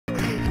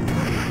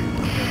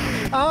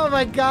Oh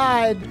my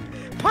god!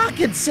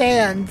 Pocket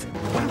sand!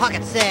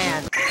 Pocket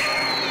sand.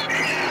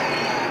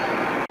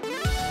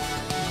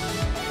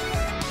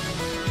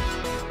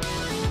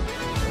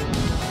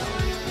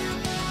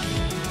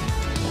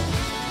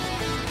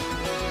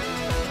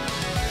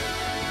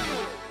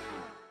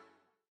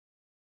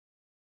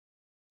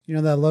 You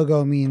know, that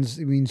logo means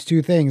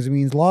two things. It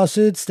means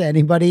lawsuits to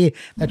anybody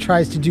that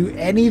tries to do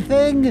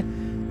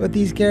anything with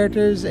these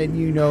characters, and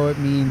you know it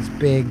means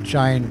big,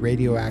 giant,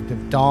 radioactive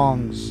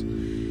dongs.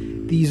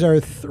 These are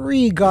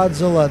 3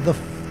 Godzilla,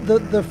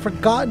 the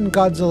forgotten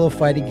Godzilla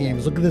fighting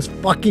games. Look at this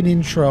fucking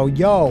intro.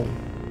 Yo.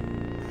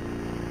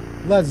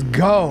 Let's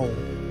go.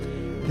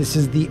 This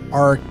is the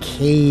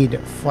arcade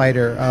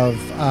fighter of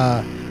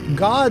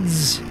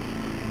GODZILLA.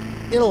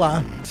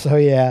 So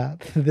yeah,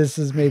 this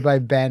is made by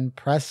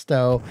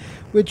Banpresto,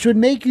 which would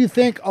make you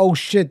think, oh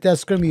shit,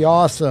 that's going to be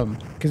awesome.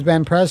 Because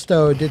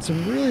Banpresto did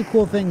some really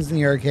cool things in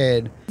the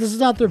arcade. This is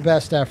not their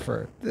best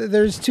effort.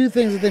 There's 2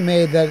 things that they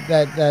made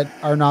that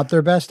are not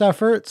their best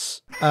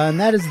efforts. And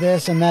that is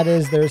this, and that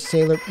is their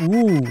Sailor...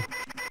 Ooh.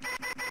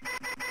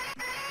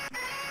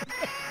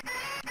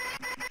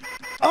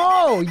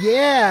 Oh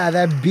yeah,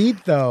 that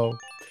beat though.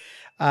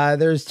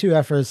 There's 2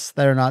 efforts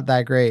that are not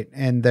that great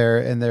in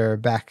their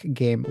back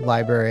game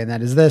library, and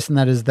that is this, and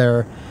that is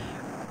their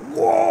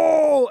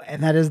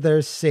and that is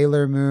their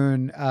Sailor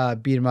Moon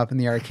beat 'em up in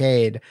the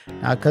arcade.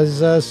 Not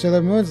because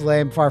Sailor Moon's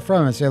lame, far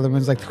from it. Sailor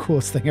Moon's like the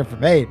coolest thing ever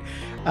made,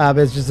 but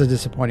it's just a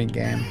disappointing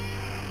game.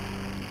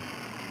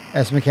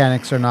 S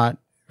mechanics are not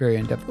very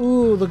in depth.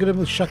 Ooh, look at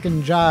him shuck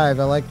and jive.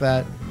 I like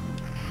that.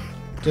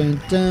 Dun,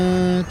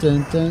 dun,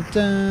 dun, dun,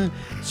 dun.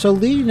 So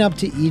leading up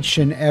to each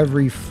and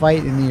every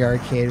fight in the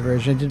arcade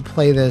version, I did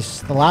play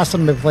this. The last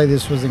time I played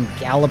this was in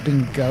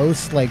Galloping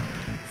Ghost, like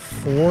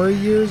 4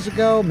 years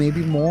ago,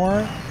 maybe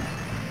more.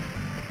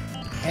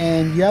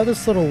 And you have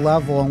this little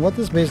level, and what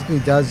this basically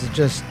does is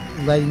just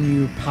letting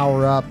you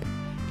power up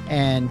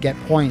and get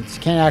points.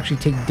 You can't actually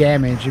take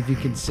damage, if you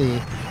can see.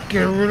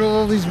 Get rid of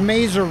all these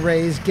maser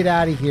rays. Get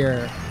out of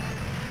here.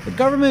 The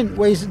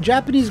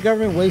Japanese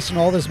government wasting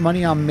all this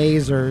money on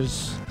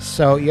masers.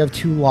 So you have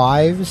 2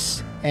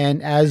 lives,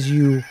 and as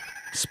you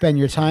spend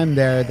your time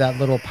there, that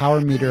little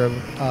power meter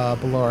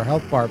below our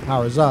health bar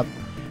powers up.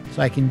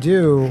 So I can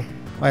do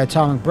my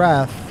atomic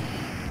breath.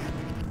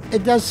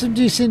 It does some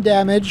decent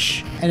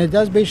damage, and it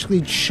does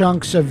basically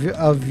chunks of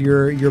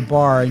your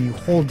bar, and you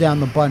hold down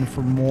the button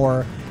for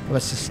more of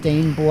a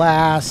sustained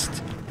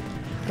blast.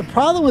 The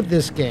problem with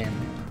this game,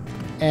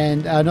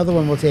 and another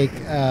one we'll take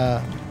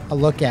a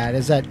look at,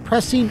 is that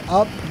pressing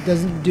up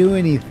doesn't do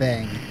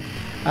anything.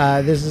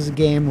 This is a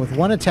game with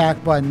 1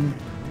 attack button,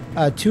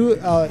 a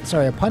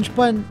punch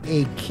button,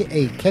 a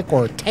kick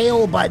or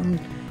tail button,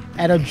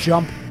 and a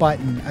jump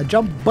button. A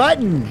jump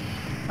button!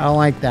 I don't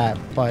like that,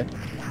 but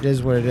it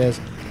is what it is.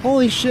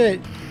 Holy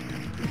shit,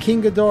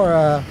 King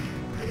Ghidorah,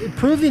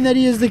 proving that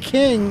he is the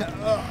king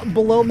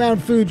below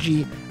Mount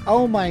Fuji.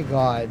 Oh my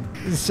god.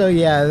 So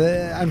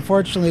yeah,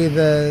 unfortunately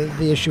the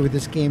issue with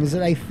this game is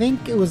that I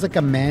think it was like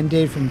a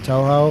mandate from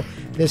Toho.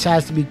 This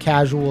has to be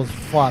casual as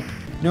fuck.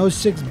 No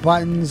 6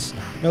 buttons,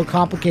 no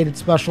complicated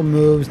special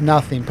moves,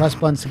 nothing. Press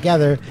buttons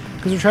together,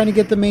 because we're trying to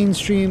get the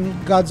mainstream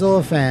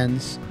Godzilla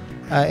fans,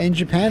 in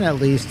Japan at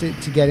least,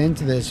 to get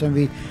into this. And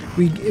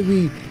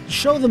we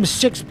show them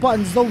 6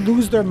 buttons, they'll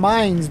lose their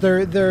minds.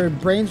 Their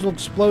brains will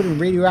explode in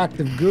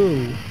radioactive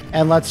goo.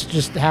 And let's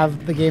just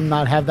have the game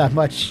not have that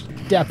much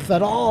depth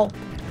at all.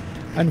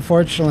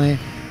 Unfortunately,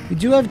 we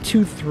do have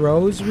 2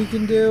 throws we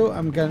can do.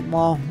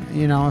 Well,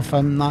 you know, if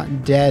I'm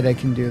not dead, I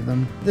can do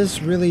them.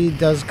 This really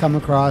does come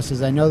across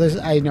as, I know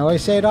I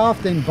say it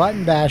often,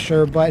 button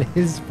basher, but it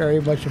is very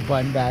much a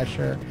button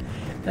basher.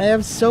 And I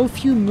have so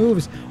few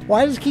moves.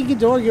 Why does King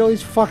Ghidorah get all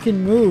these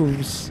fucking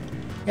moves?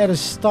 He had a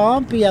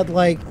stomp, he had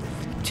like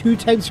 2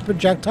 types of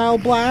projectile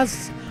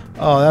blasts.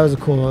 Oh, that was a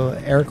cool little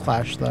air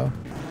clash though.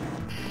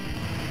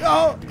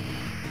 Oh!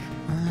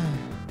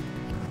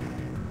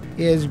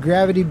 He has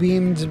gravity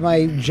beamed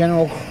my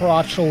general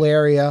crotchal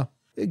area.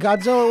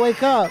 Godzilla,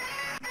 wake up!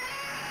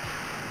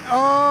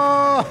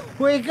 Oh,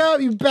 wake up,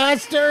 you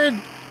bastard!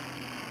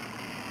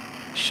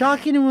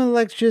 Shocking him with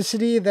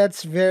electricity,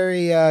 that's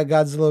very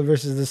Godzilla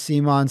versus the Sea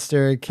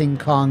Monster, King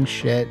Kong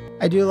shit.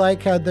 I do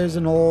like how there's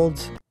an old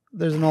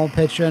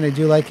picture, and I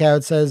do like how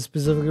it says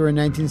specifically we're in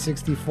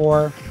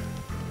 1964.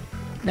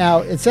 Now,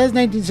 it says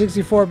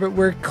 1964, but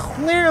we're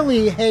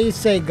clearly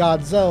Heisei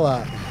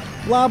Godzilla.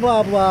 Blah,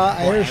 blah, blah.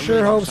 I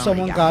sure hope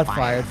someone got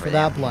fired for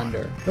that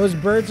blunder. Those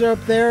birds are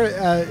up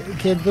there,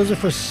 kids, those are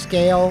for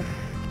scale,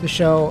 to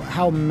show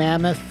how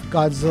mammoth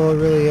Godzilla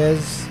really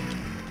is.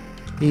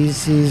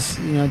 He's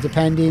you know,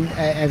 depending,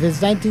 if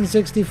it's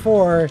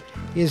 1964,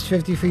 he is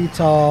 50 feet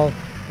tall.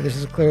 This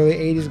is clearly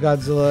 80s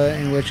Godzilla,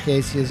 in which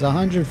case he is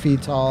 100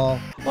 feet tall.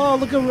 Oh,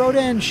 look at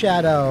Rodan's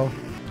shadow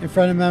in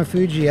front of Mount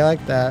Fuji. I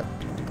like that.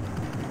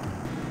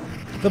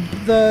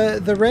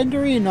 The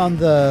rendering on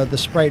the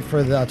sprite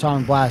for the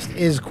atomic blast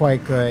is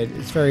quite good.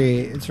 It's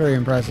very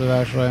impressive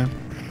actually.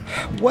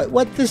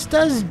 What this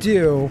does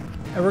do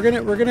And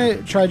we're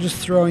gonna try just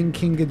throwing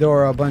King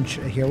Ghidorah a bunch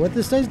here. What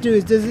this does do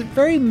is it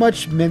very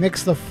much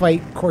mimics the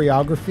fight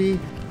choreography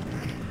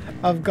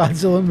of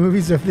Godzilla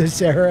movies of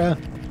this era,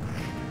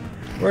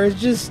 where it's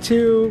just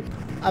two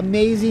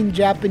amazing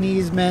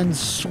Japanese men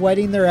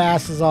sweating their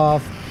asses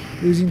off,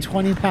 losing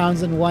 20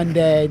 pounds in one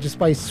day just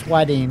by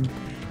sweating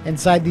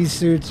inside these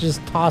suits,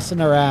 just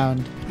tossing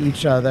around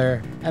each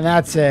other, and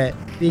that's it.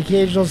 The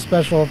occasional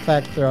special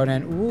effect thrown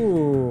in.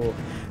 Ooh.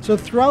 So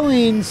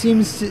throwing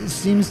seems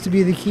to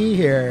be the key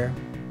here.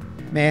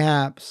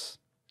 Mayhaps.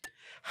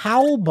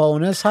 Howl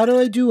bonus? How do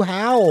I do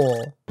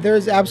howl? There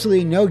is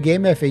absolutely no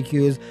game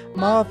FAQs.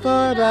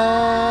 Mafaraya.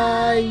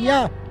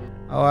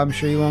 Oh, I'm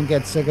sure you won't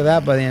get sick of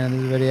that by the end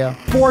of this video.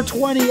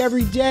 420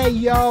 every day,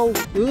 yo.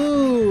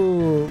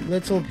 Ooh,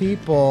 little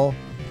people.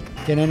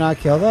 Can I not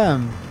kill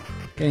them?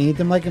 Can I eat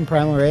them like in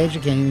Primal Rage? I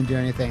can't even do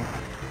anything.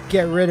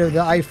 Get rid of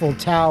the Eiffel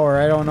Tower.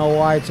 I don't know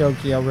why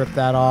Tokyo ripped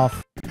that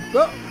off.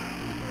 Oh.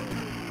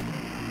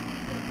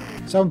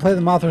 Someone play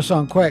the Mothra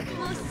song quick.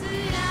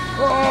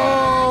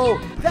 Oh,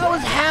 that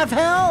was half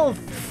health.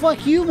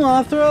 Fuck you,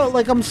 Mothra.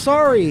 Like, I'm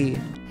sorry.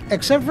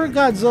 Except for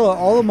Godzilla,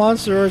 all the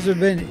monster orders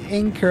have been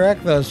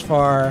incorrect thus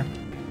far.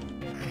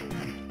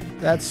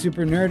 That's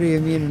super nerdy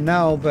of me to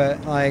know,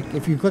 but like,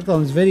 if you clicked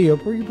on this video,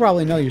 you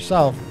probably know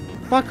yourself.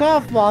 Fuck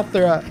off,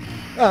 Mothra.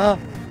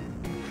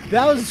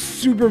 That was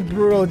super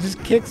brutal. It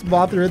just kicks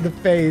Mothra in the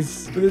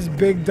face with this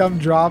big dumb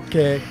drop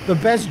kick. The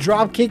best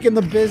drop kick in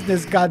the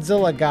business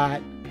Godzilla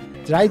got.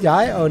 Did I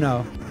die? Oh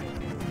no.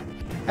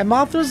 And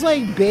Mothra's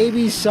like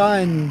baby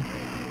son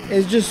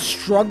is just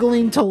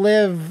struggling to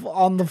live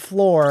on the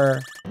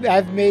floor.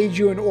 I've made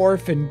you an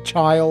orphan,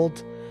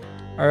 child.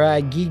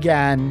 Alright,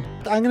 Gigan.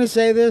 I'm gonna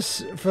say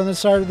this from the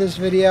start of this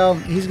video.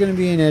 He's gonna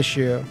be an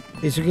issue.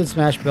 These are good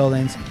smash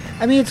buildings.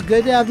 I mean, it's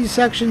good to have these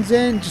sections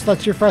in. Just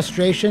lets your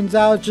frustrations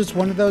out. It's just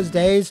one of those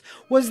days.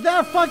 Was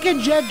that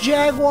fucking Jet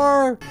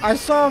Jaguar? I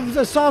saw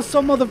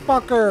some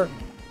motherfucker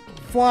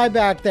fly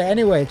back there.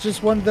 Anyway, it's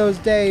just one of those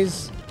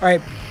days.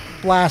 Alright,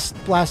 blast.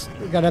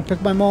 Gotta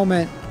pick my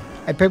moment.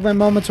 I picked my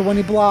moment to when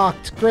he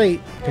blocked.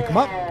 Great. Pick him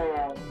up.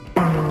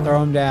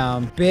 Throw him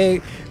down.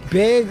 Big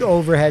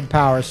overhead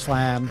power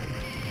slam.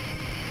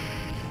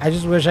 I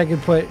just wish I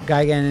could put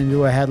Gigan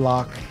into a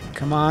headlock.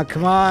 Come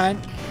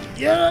on.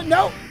 Yeah,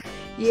 no.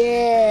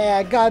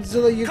 Yeah,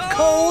 Godzilla, you're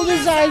cold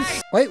as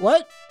ice. Wait,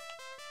 what?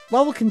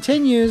 Level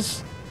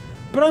continues,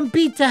 but I'm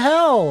beat to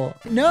hell.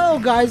 No,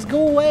 guys,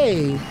 go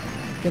away.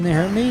 Can they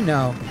hurt me?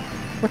 No.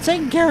 What's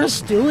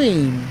Anguirus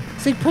doing?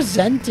 It's like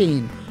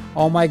presenting.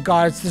 Oh my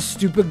god, it's the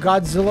stupid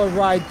Godzilla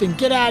ride thing.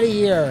 Get out of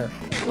here.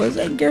 What's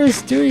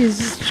Anguirus doing? He's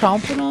just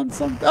chomping on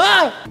something.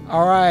 Ah!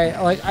 Alright,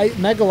 like,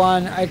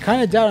 Megalon, I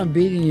kind of doubt I'm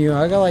beating you.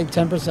 I got like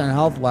 10%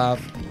 health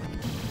left.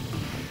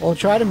 We'll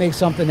try to make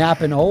something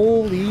happen.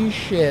 Holy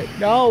shit.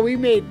 No, we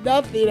made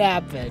nothing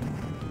happen.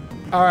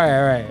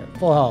 Alright.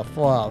 Full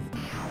health.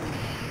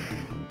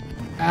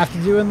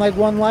 After doing like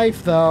one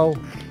life though.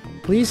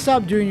 Please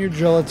stop doing your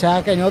drill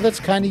attack. I know that's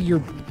kind of your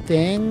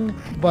thing,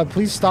 but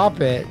please stop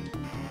it.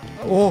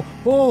 Oh,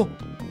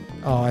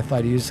 I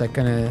thought he was like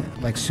gonna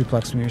like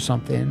suplex me or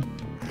something.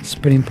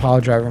 Spinning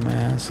power driver my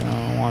ass. I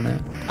don't want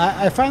it.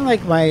 I find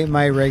like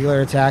my regular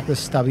attack, the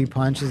stubby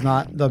punch, is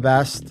not the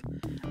best.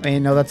 I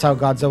mean, no, that's how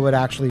Godzilla would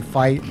actually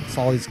fight. That's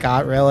all he's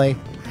got, really.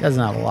 He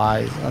doesn't have a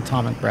lot.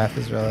 Atomic breath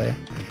is really.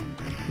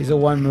 He's a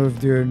one move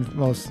dude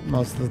most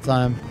of the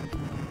time.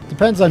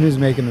 Depends on who's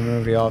making the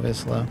movie,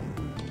 obviously.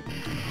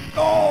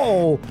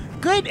 Oh,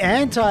 good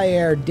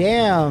anti-air.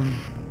 Damn.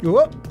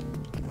 Whoop.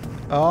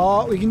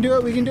 Oh, we can do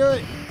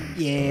it.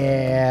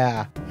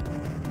 Yeah.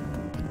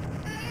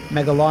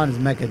 Megalon is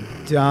Mega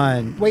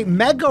done. Wait,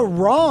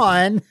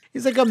 Megaron?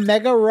 He's like a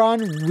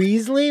Megaron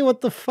Weasley?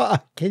 What the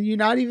fuck? Can you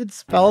not even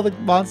spell the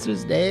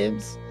monsters'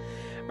 names?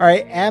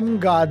 Alright, M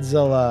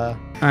Godzilla.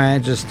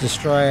 Alright, just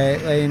destroy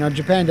it. Like, you know,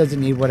 Japan doesn't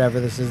need whatever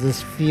this is.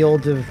 This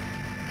field of,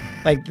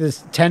 like,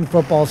 this 10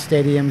 football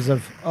stadiums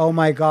of, oh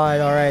my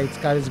god, alright, it's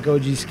got his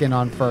Goji skin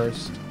on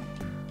first.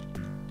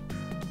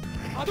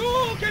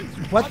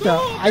 What the?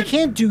 I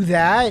can't do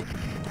that.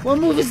 What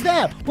move is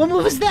that?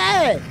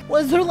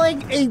 Was there like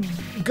a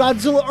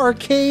Godzilla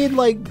arcade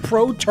like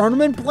pro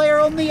tournament player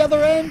on the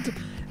other end?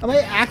 Am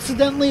I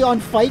accidentally on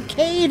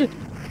Fightcade?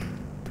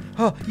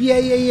 Oh,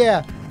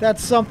 yeah.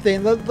 That's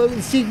something.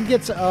 Let's see if he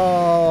gets...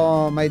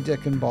 Oh, my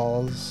dick and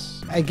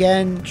balls.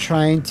 Again,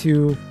 trying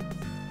to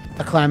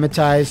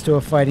acclimatize to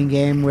a fighting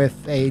game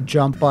with a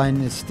jump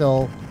button is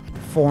still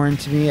foreign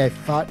to me. I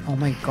thought, oh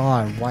my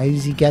god, why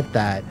does he get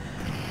that?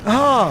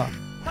 Ah!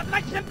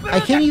 I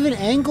can't even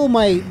angle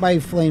my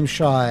flame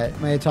shot,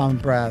 my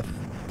atomic breath.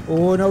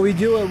 Oh no, we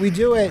do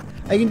it.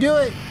 I can do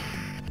it.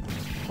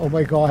 Oh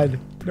my god.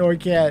 No, I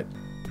can't.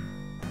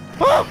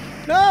 Oh,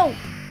 no!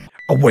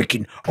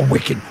 Awaken.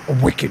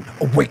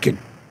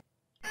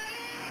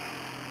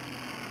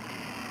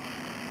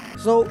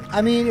 So,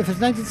 I mean, if it's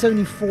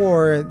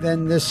 1974,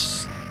 then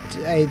this,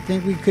 I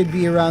think we could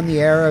be around the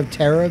era of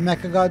Terror of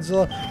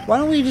Mechagodzilla. Why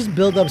don't we just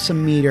build up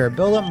some meter?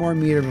 Build up more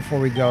meter before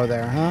we go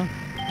there, huh?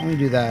 Let me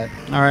do that.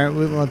 All right,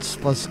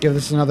 let's give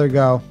this another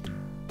go.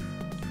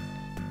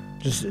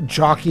 Just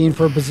jockeying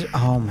for a position.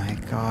 Oh my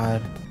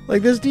god.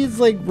 Like, this dude's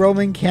like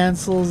Roman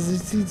cancels.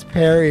 This dude's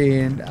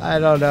parrying. I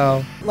don't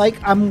know. Like,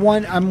 I'm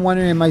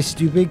wondering, am I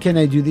stupid? Can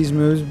I do these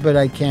moves, but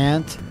I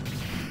can't?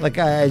 Like,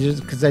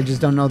 because I just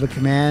don't know the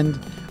command.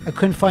 I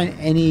couldn't find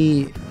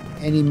any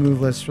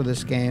move list for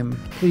this game.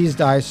 Please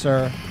die,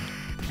 sir.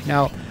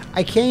 No.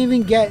 I can't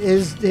even get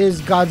his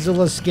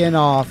Godzilla skin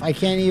off. I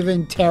can't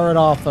even tear it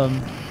off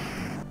him.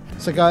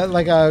 It's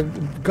like a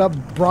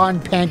brawn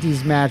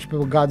panties match, but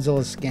with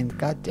Godzilla skin.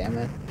 God damn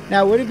it.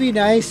 Now, would it be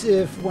nice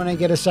if when I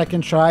get a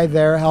second try,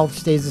 their health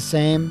stays the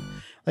same?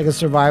 Like a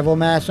survival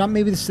match? Not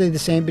maybe to stay the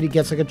same, but he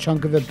gets like a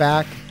chunk of it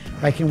back.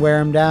 If I can wear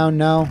him down?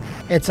 No.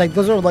 It's like,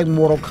 those are like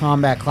Mortal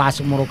Kombat,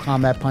 classic Mortal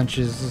Kombat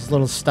punches. Those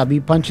little stubby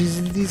punches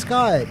he's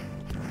got.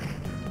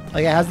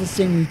 Like, it has the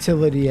same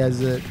utility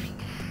as it.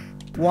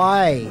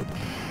 Why?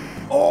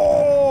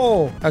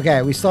 Oh!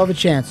 Okay, we still have a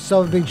chance.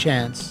 Still have a big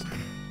chance.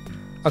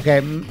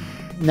 Okay,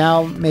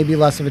 now maybe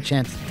less of a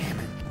chance. Damn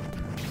it.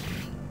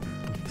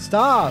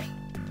 Stop!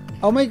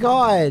 Oh my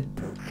god!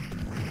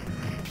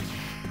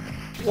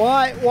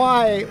 Why?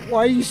 Why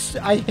are you...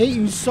 I hate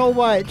you so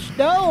much.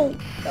 No!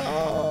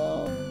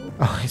 Oh,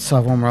 I still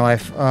have one more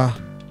life.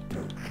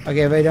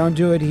 Okay, if I don't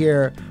do it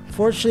here...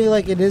 Fortunately,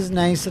 like, it is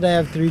nice that I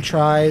have 3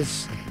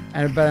 tries.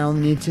 But I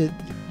only need to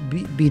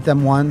beat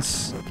them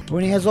once. But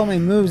when he has all my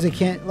moves, I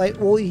can't... Like,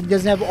 well, he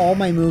doesn't have all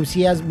my moves.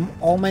 He has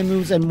all my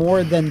moves and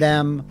more than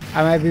them.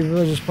 I might be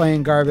just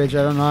playing garbage.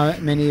 I don't know how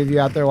many of you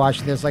out there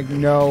watching this, like,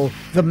 know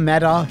the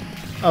meta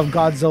of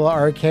Godzilla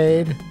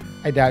Arcade.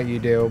 I doubt you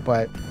do,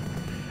 but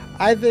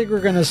I think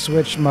we're going to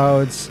switch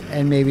modes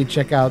and maybe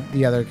check out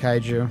the other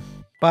kaiju.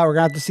 But we're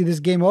going to have to see this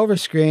game over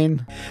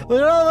screen.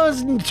 Look at all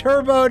those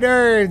turbo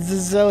nerds, the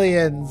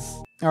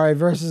zillions. All right,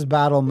 versus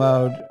battle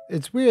mode.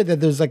 It's weird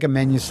that there's like a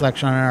menu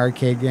selection on an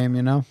arcade game,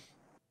 you know?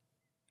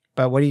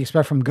 But what do you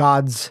expect from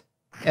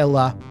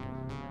GODZILLA?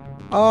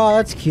 Oh,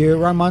 that's cute.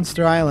 We're on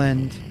Monster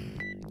Island.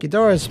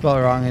 Ghidorah is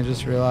spelled wrong, I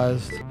just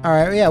realized.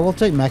 Alright, yeah, we'll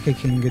take Mecha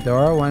King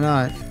Ghidorah. Why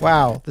not?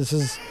 Wow,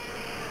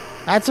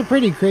 that's a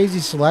pretty crazy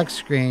select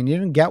screen. You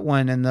didn't get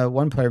one in the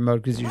one-player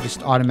mode because you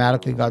just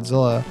automatically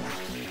Godzilla.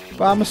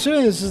 But I'm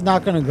assuming this is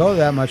not going to go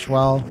that much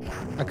well.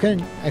 I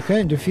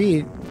couldn't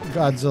defeat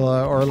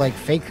Godzilla or like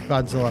fake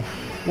Godzilla.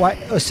 Why?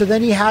 So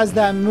then he has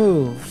that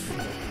move.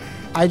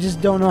 I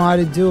just don't know how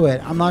to do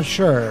it. I'm not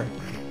sure.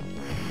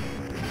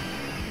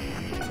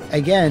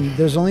 Again,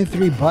 there's only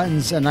 3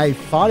 buttons and I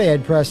thought I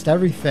had pressed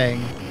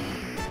everything.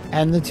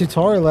 And the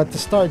tutorial at the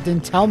start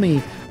didn't tell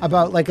me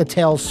about like a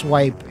tail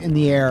swipe in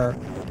the air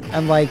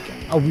and like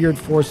a weird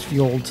force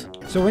field.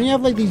 So when you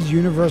have like these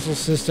universal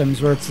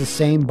systems where it's the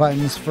same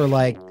buttons for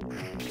like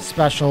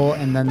special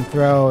and then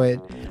throw, it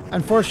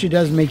unfortunately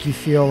does make you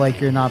feel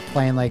like you're not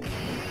playing like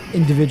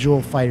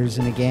individual fighters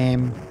in a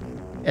game.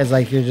 It's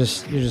like you're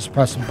just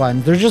pressing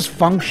buttons. They're just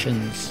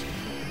functions,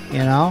 you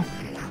know?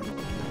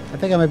 I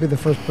think I might be the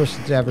first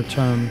person to ever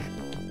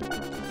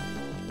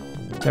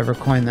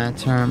coin that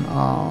term.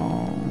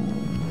 Oh.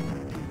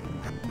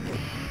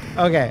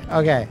 Okay.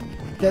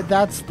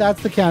 That's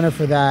the counter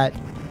for that.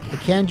 I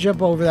can't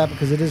jump over that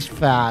because it is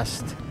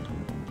fast.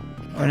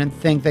 I didn't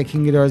think that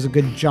King Ghidorah is a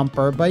good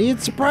jumper, but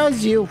he'd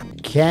surprise you.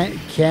 Can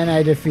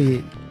I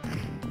defeat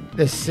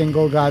this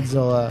single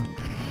Godzilla?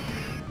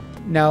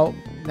 No,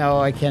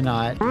 I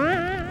cannot.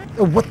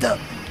 What the?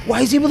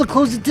 Why is he able to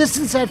close the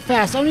distance that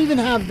fast? I don't even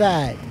have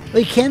that.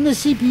 Like, can the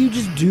CPU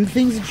just do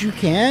things that you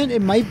can't?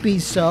 It might be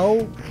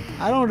so.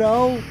 I don't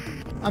know.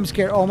 I'm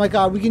scared. Oh my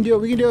god, we can do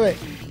it.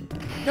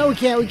 No, we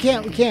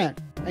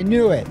can't. I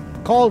knew it.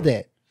 Called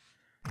it.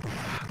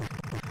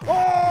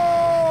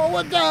 Oh,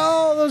 what the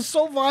hell? That was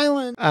so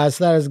violent.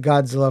 So that is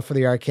Godzilla for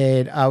the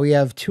arcade. We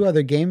have 2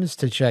 other games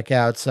to check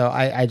out, so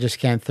I just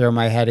can't throw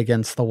my head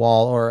against the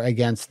wall or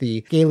against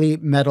the scaly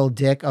metal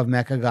dick of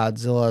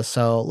Mechagodzilla.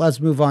 So let's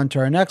move on to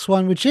our next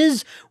one, which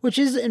is,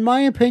 in my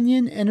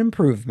opinion, an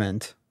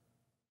improvement.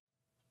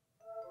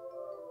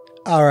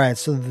 All right,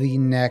 so the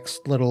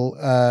next little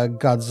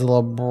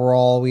Godzilla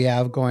brawl we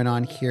have going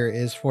on here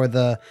is for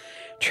the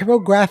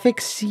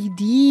TurboGrafx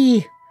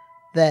CD,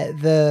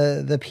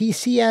 the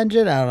PC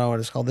engine. I don't know what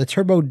it's called, the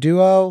Turbo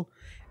Duo.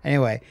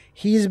 Anyway,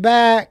 he's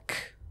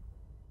back.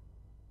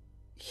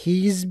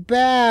 He's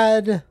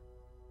bad.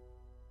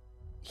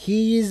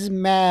 He's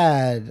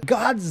mad.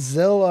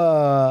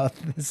 Godzilla.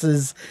 This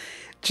is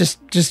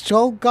just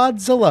old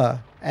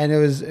Godzilla, and it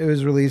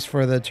was released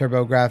for the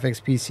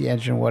TurboGrafx PC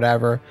engine,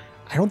 whatever.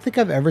 I don't think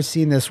I've ever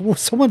seen this. Whoa,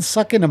 someone's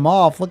sucking him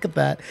off. Look at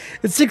that.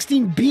 It's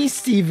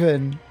 16-beast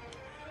even.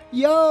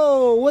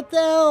 Yo, what the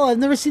hell? I've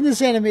never seen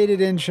this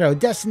animated intro.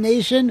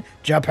 Destination,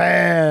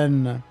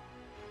 Japan.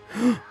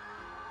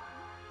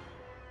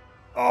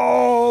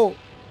 Oh.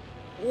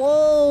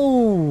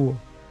 Whoa.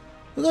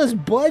 Look at this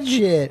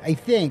budget, I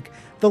think.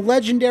 The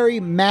legendary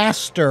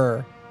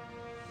master.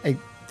 I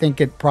think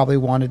it probably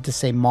wanted to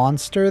say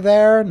monster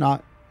there,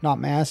 not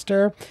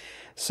master.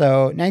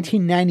 So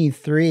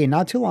 1993,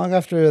 not too long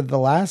after the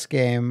last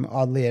game,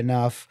 oddly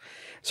enough.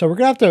 So we're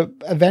going to have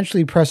to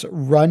eventually press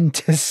run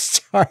to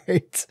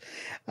start,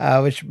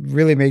 which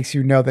really makes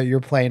you know that you're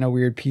playing a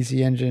weird PC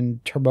Engine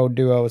Turbo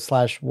Duo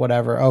 /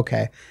 whatever.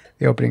 Okay,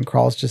 the opening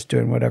crawl is just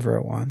doing whatever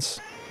it wants.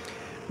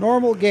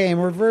 Normal game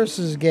or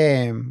versus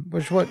game.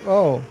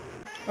 Oh.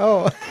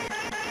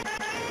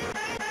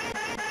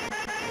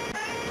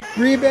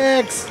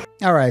 Remix!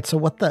 Alright, so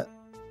what the...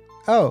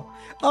 Oh,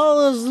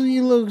 those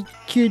little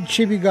cute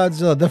chibi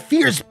Godzilla. The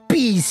Fierce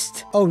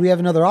Beast! Oh, we have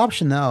another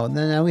option, though. And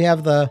then now we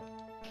have the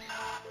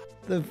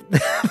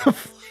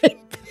flight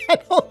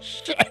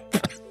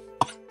battleship.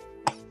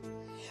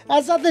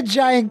 That's not the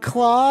giant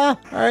claw.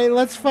 Alright,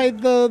 let's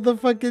fight the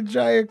fucking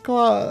giant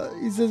claw.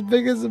 He's as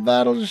big as a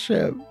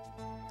battleship.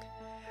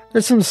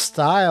 There's some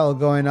style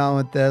going on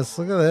with this.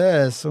 Look at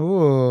this.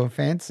 Ooh,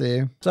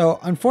 fancy. So,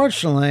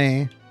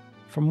 unfortunately,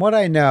 from what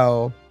I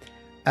know,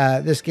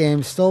 this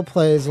game still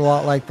plays a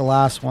lot like the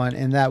last one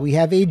in that we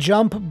have a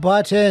jump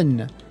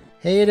button.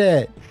 Hate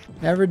it.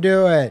 Never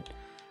do it.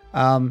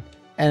 And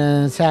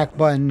an attack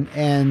button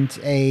and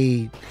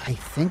I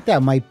think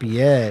that might be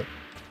it.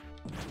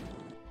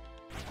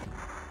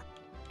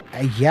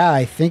 Yeah,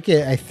 I think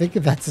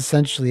that's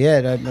essentially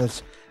it. I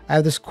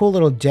have this cool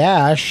little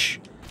dash.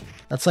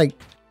 That's like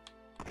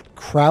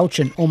crouch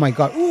and oh my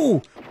god.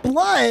 Ooh,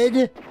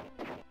 blood!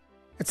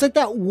 It's like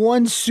that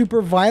one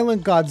super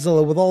violent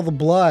Godzilla with all the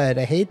blood.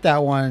 I hate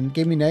that one.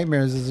 Gave me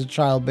nightmares as a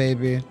child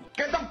baby.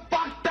 Get the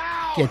fuck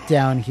down! Get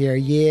down here.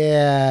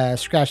 Yeah.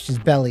 Scratched his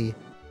belly.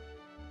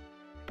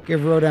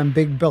 Give Rodan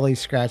big belly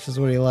scratch is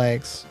what he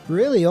likes.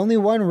 Really? Only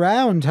one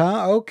round,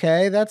 huh?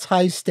 Okay, that's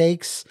high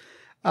stakes.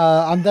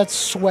 That's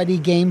sweaty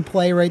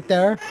gameplay right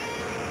there.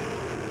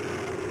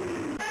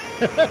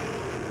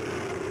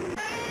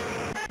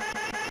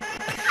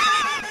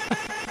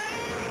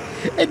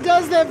 It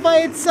does that by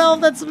itself.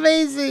 That's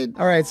amazing.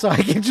 All right, so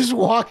I can just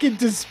walk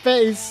into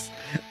space.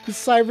 The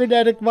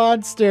cybernetic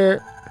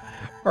monster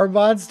or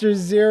Monster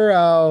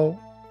Zero.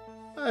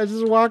 I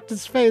just walk to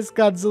space.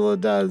 Godzilla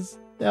does.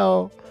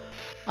 No,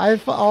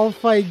 I'll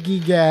fight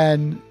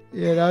Gigan.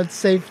 You know, it's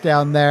safe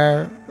down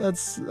there.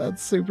 That's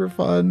super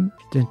fun.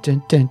 Dun,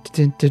 dun, dun,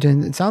 dun, dun,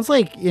 dun. It sounds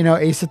like, you know,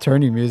 Ace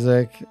Attorney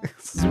music.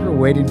 We're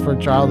waiting for a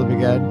trial to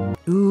begin.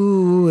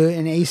 Ooh,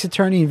 an Ace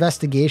Attorney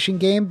investigation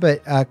game,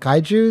 but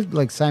kaiju,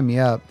 like, sign me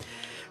up.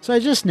 So I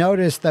just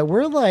noticed that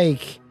we're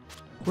like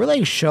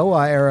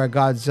Showa era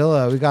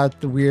Godzilla. We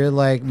got the weird,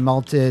 like,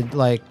 melted,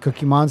 like,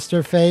 Cookie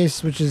Monster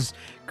face, which is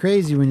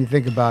crazy when you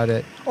think about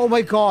it. Oh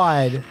my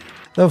god.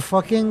 The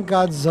fucking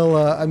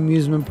Godzilla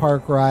amusement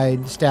park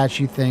ride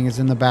statue thing is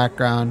in the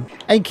background.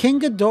 And King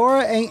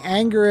Ghidorah and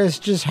Anguirus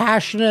just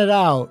hashing it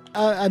out.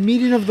 A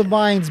meeting of the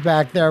minds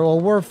back there while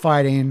we're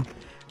fighting.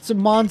 It's a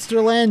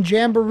Monsterland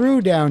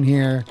jamboree down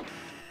here.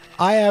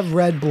 I have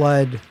red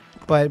blood,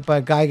 but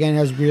Gigan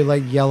has weird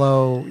like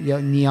yellow,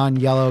 neon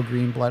yellow,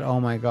 green blood. Oh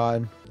my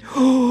god.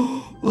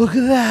 Look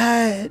at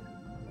that.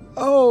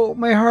 Oh,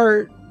 my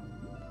heart.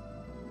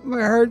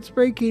 My heart's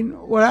breaking.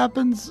 What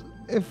happens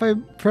if I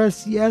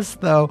press yes,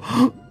 though?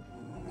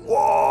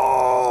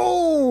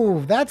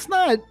 Whoa! That's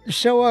not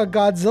Showa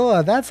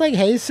Godzilla. That's like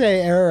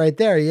Heisei era right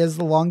there. He has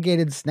the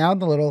elongated snout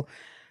and the little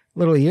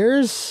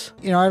ears.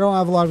 You know, I don't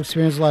have a lot of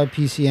experience with a lot of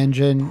PC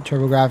Engine,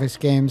 TurboGrafx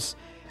games.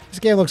 This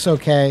game looks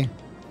okay.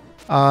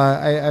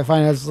 I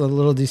find it's a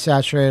little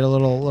desaturated, a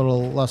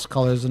little less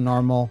colors than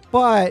normal.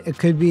 But it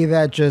could be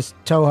that just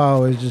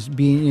Toho is just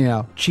being, you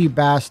know, cheap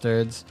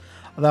bastards.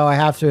 Although I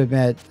have to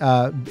admit,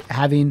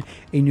 having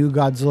a new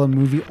Godzilla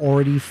movie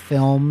already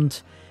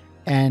filmed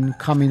and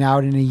coming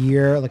out in a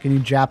year, like a new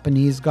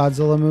Japanese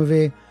Godzilla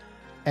movie,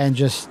 and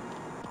just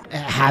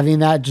having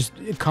that just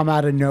come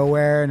out of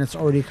nowhere and it's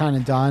already kind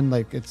of done,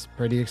 like, it's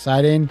pretty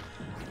exciting.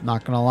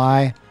 Not gonna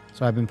lie.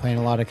 So I've been playing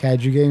a lot of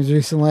kaiju games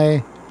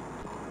recently.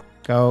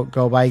 Go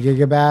buy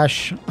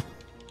Gigabash.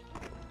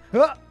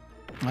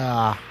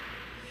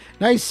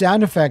 Nice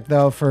sound effect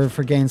though for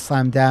getting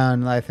slammed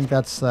down. I think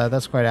that's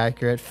quite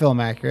accurate, film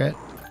accurate.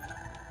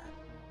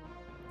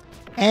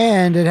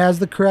 And it has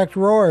the correct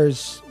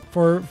roars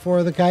for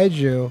the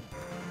kaiju.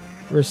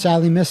 We're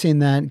sadly missing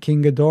that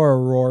King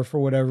Ghidorah roar for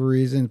whatever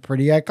reason.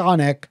 Pretty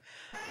iconic,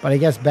 but I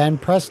guess Ben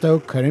Presto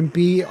couldn't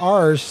be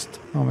arsed.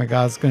 Oh my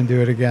god, it's gonna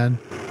do it again.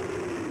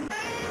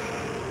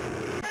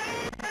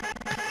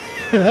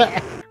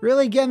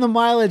 Really getting the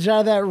mileage out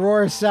of that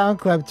roar sound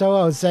clip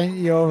Toho sent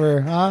you over,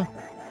 huh?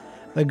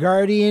 The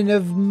Guardian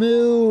of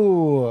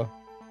Mu.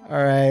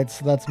 Alright,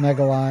 so that's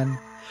Megalon.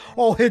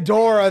 Oh,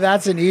 Hedorah,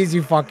 that's an easy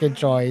fucking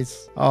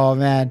choice. Oh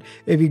man,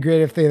 it'd be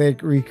great if they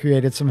like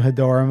recreated some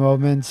Hedorah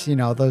moments. You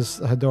know,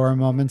 those Hedorah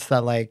moments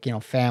that like, you know,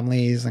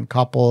 families and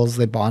couples,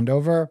 they bond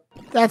over.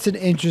 That's an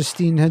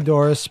interesting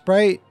Hedorah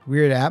sprite.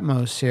 Weird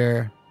Atmos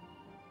here.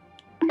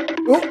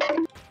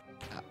 Ooh.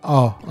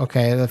 Oh,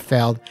 okay, that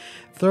failed.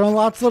 Throwing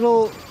lots of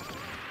little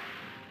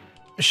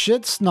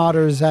shit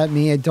snotters at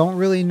me. I don't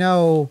really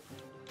know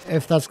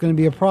if that's going to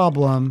be a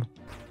problem.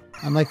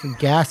 I'm like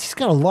aghast. He's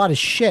got a lot of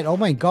shit. Oh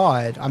my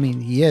god. I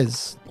mean, he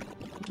is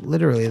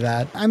literally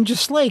that. I'm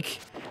just like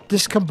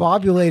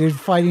discombobulated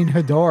fighting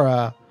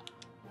Hedorah.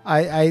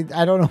 I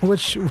don't know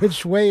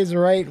which way is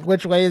right,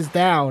 which way is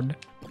down.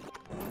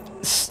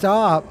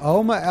 Stop.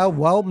 Oh my,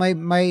 well,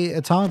 my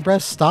atomic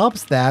breath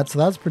stops that, so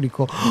that's pretty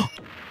cool.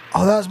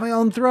 Oh, that was my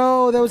own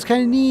throw. That was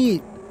kind of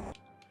neat.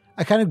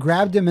 I kind of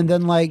grabbed him and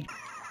then like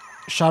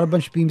shot a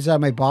bunch of beams out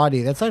of my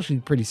body. That's actually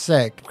pretty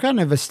sick. Kind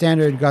of a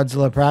standard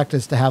Godzilla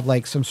practice to have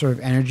like some sort of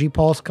energy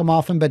pulse come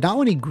off him, but not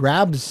when he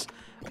grabs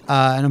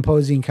an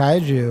opposing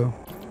kaiju.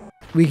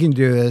 We can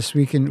do this.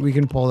 We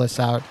can pull this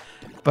out.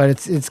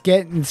 But it's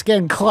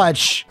getting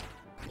clutch.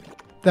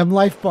 Them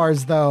life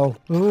bars though.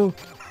 Ooh.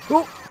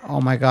 Ooh. Oh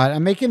my god.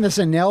 I'm making this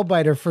a nail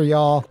biter for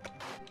y'all.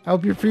 I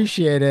hope you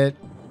appreciate it.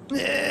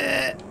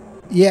 Yeah.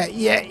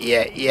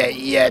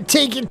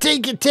 Take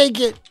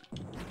it.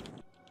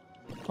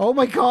 Oh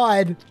my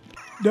god.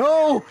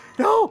 No.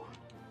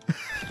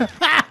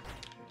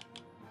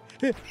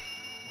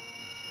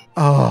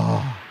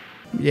 Oh.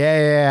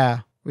 Yeah.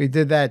 We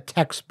did that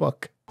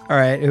textbook. All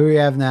right, who do we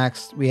have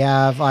next? We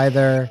have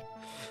either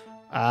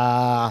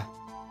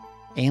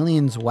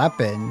Alien's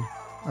Weapon,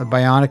 a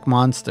bionic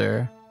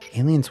monster.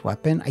 Alien's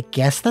Weapon? I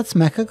guess that's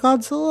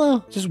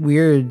Mechagodzilla? Just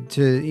weird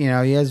to, you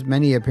know, he has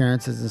many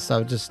appearances and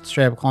stuff. Just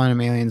straight up calling him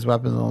Alien's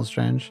Weapon is a little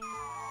strange.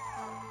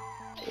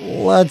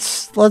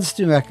 Let's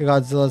do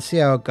Mechagodzilla. Let's see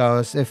how it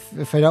goes.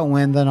 If I don't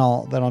win, then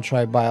I'll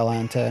try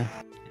Biolante.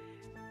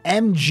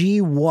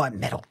 MG1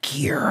 Metal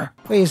Gear.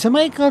 Wait, is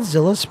my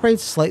Godzilla sprite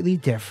slightly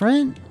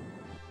different?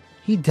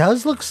 He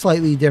does look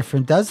slightly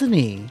different, doesn't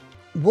he?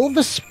 Will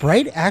the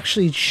sprite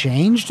actually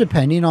change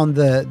depending on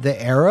the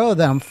era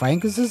that I'm fighting?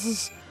 Because this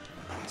is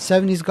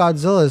 70s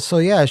Godzilla, so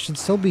yeah, it should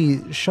still be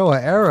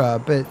Showa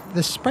era, but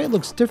the sprite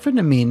looks different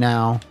to me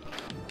now.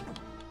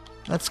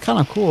 That's kind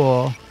of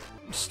cool.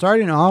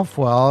 Starting off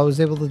well, I was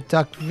able to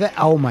duck that.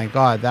 Oh my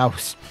god, that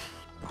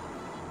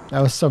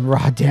was some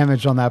raw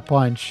damage on that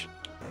punch.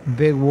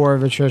 Big war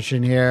of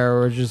attrition here.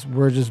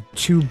 We're just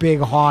two big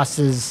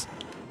hosses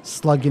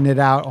slugging it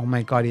out. Oh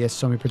my god, he has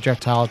so many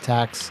projectile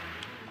attacks.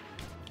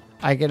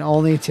 I can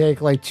only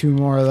take like 2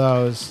 more of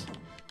those.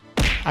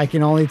 I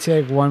can only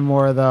take 1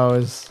 more of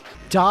those.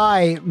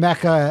 Die,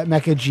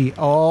 Mecha G.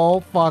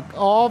 Oh fuck.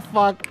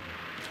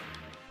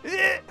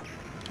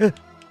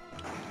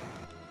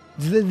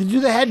 Do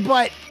the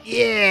headbutt.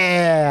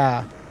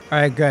 Yeah. All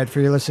right, good.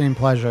 For your listening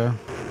pleasure.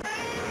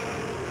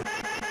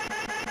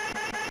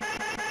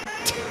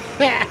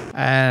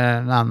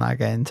 And I'm not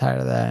getting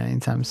tired of that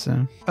anytime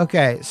soon.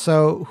 Okay,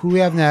 so who we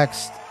have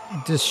next?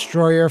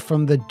 Destroyer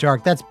from the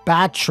Dark. That's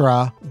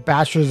Batra.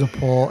 Batra's a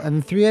pull.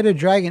 And the 3-headed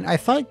dragon. I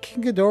thought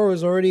King Ghidorah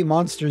was already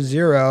Monster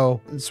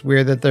Zero. It's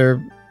weird that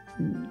they're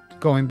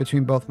going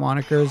between both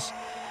monikers.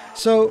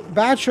 So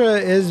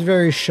Batra is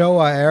very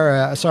Showa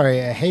era. Sorry,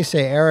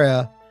 Heisei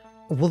era.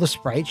 Will the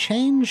sprite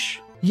change?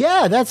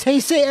 Yeah, that's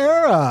Heisei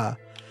era.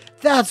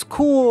 That's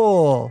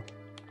cool.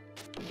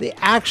 They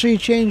actually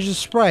changed the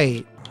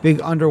sprite. Big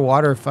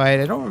underwater fight.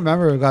 I don't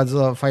remember if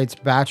Godzilla fights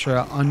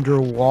Batra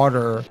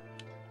underwater.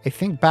 I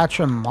think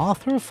Batra and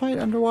Mothra fight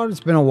underwater. It's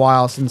been a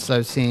while since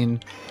I've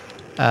seen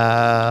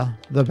the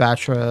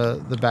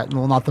Batra,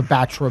 well, not the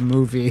Batra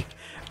movie.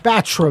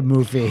 Batra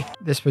movie.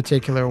 This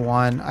particular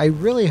one. I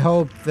really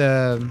hope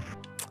that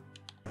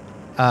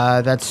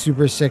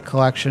super sick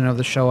collection of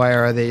the Showa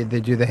era, they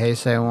do the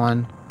Heisei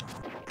one.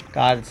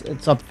 God,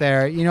 it's up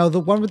there. You know, the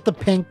one with the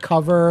pink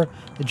cover,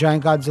 the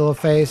giant Godzilla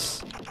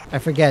face. I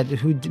forget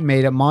who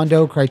made it.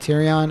 Mondo,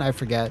 Criterion? I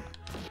forget.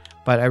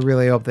 But I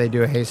really hope they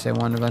do a Heisei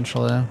one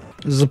eventually.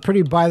 This is a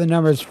pretty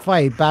by-the-numbers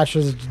fight.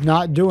 Batra's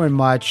not doing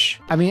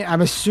much. I mean, I'm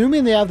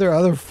assuming they have their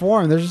other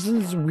form. There's just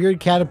this weird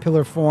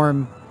caterpillar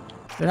form.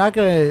 They're not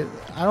gonna...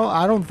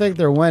 I don't think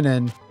they're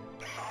winning.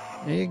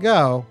 There you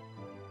go.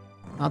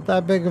 Not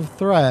that big of a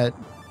threat.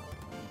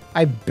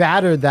 I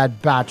battered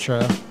that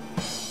Batra.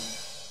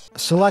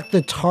 Select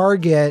the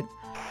target.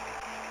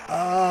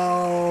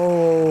 Oh...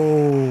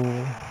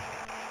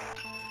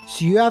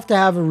 So you have to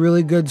have a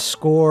really good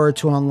score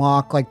to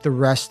unlock like the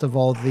rest of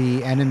all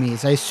the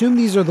enemies. I assume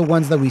these are the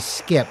ones that we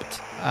skipped,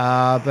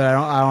 but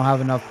I don't have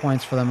enough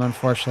points for them,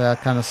 unfortunately.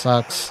 That kind of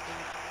sucks.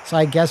 So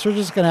I guess we're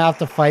just gonna have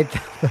to fight the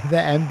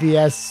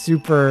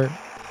MBS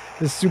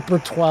the Super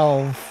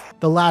 12,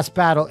 the last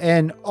battle.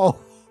 And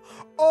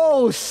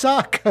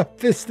Osaka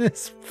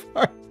Business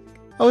Park.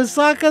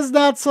 Osaka's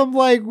not some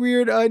like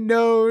weird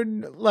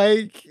unknown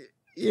like,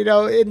 you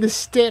know, in the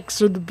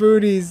sticks or the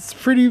booties. It's a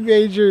pretty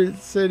major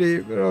city,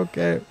 but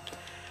okay.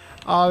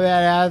 Oh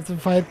man, I have to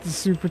fight the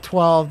Super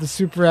 12, the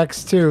Super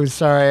X2.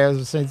 Sorry, I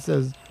was saying it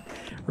says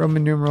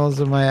Roman numerals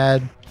in my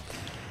head.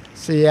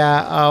 So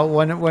yeah,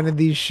 one of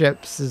these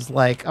ships is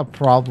like a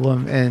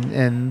problem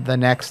in the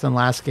next and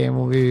last game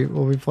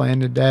we'll be playing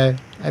today.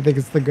 I think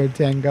it's the Good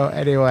Tango.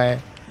 Anyway,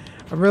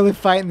 I'm really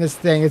fighting this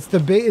thing. It's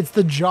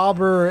the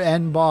jobber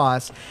end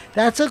boss.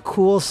 That's a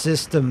cool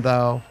system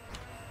though.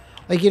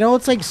 Like, you know,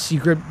 it's like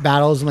secret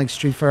battles in like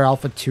Street Fighter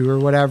Alpha 2 or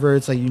whatever.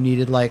 It's like you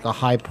needed like a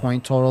high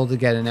point total to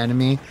get an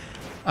enemy.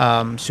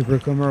 Super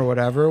Kuma or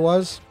whatever it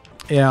was.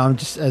 You know,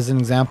 just as an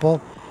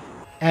example.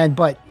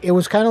 But it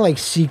was kind of like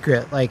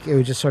secret, like it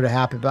would just sort of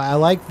happen. But I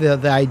like the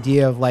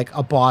idea of like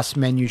a boss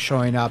menu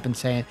showing up and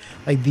saying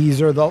like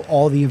these are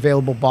all the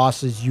available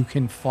bosses you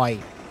can fight.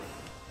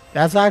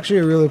 That's actually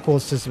a really cool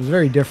system. It's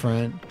very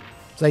different.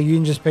 It's like you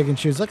can just pick and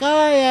choose. Like,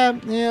 oh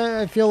yeah,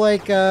 I feel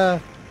like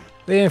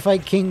we didn't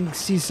fight King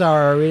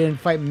Caesar, we didn't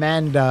fight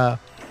Manda,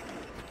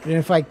 we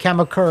didn't fight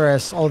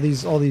Kamakuras. All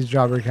these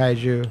jobber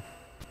kaiju.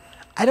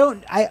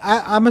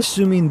 I'm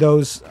assuming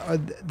those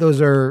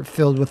are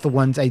filled with the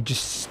ones I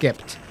just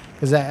skipped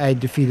because I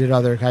defeated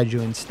other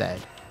kaiju instead.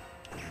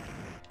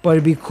 But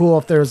it'd be cool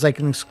if there was like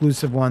an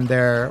exclusive one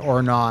there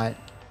or not.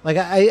 Like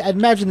I'd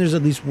imagine there's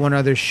at least one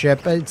other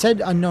ship. But it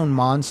said unknown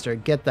monster.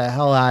 Get the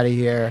hell out of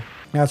here.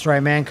 That's right.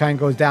 Mankind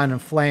goes down in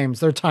flames.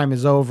 Their time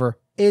is over.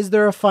 Is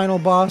there a final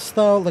boss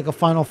though? Like a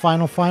final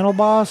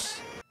boss?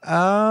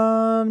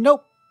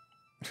 Nope.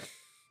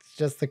 It's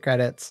just the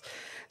credits.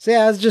 So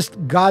yeah, it's just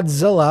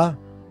Godzilla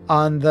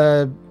on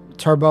the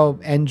Turbo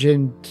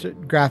Engine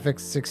Graphics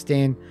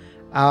 16.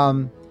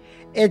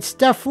 It's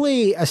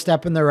definitely a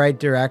step in the right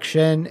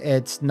direction.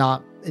 It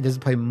doesn't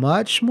play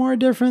much more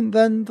different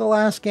than the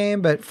last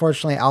game, but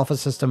fortunately Alpha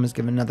System is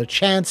given another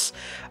chance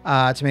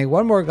to make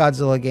one more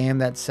Godzilla game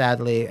that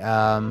sadly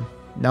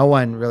no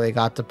one really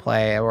got to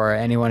play, or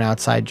anyone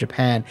outside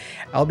Japan.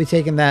 I'll be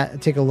take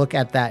a look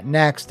at that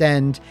next.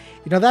 And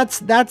you know, that's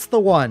the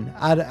one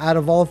out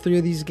of all three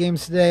of these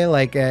games today.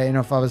 Like you know,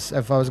 if I was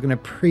going to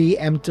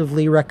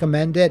preemptively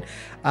recommend it,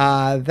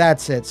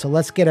 that's it. So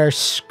let's get our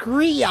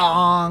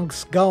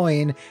screonks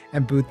going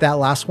and boot that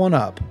last one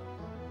up.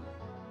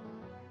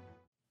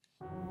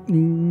 Damn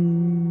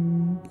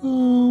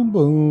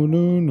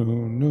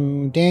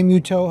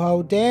you,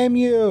 Toho, damn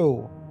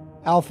you.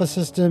 Alpha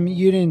System,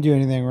 you didn't do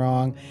anything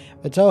wrong,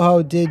 but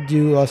Toho did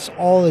do us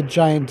all a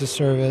giant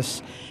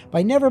disservice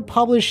by never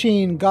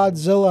publishing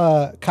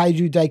Godzilla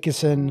Kaiju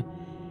Daikisen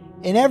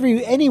in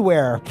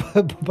anywhere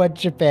but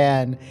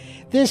Japan.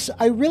 This,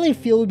 I really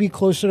feel, would be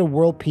closer to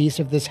world peace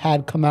if this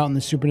had come out on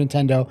the Super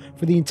Nintendo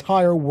for the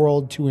entire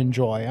world to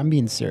enjoy. I'm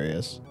being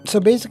serious. So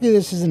basically,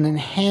 this is an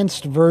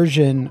enhanced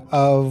version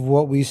of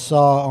what we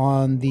saw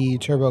on the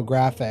Turbo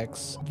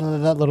Graphics.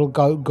 That little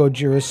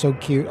Gojira is so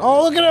cute.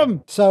 Oh, look at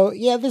him! So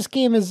yeah, this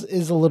game is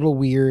a little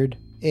weird.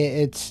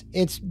 It's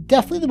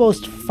definitely the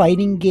most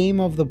fighting game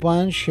of the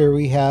bunch. Here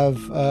we have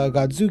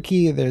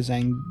Godzuki. There's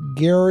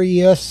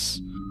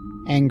Anguirus.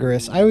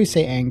 I always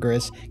say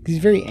Anguirus because he's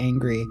very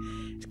angry.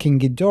 King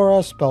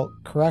Ghidorah, spelt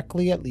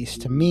correctly, at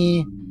least to me.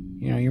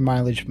 You know, your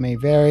mileage may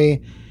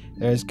vary.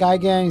 There's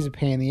Gigan, he's a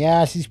pain in the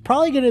ass. He's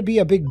probably going to be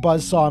a big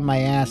buzzsaw on my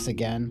ass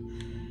again.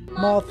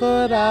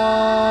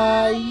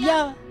 Mothra,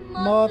 yeah,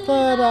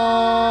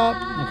 Mothra.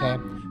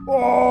 Okay.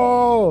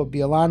 Whoa,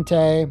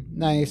 Biolante,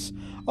 nice.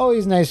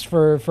 Always nice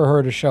for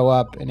her to show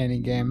up in any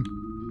game.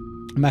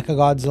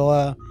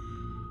 Mechagodzilla.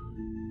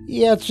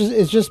 Yeah, it's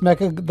just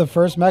the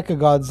first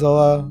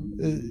Mechagodzilla.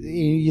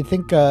 You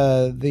think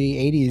the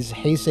 80s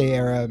Heisei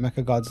era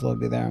Mechagodzilla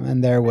would be there,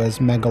 and there was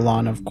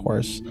Megalon, of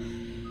course.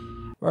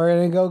 We're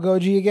gonna go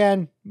Goji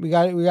again. We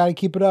got to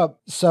keep it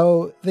up.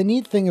 So the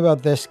neat thing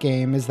about this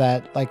game is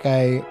that, like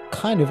I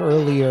kind of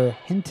earlier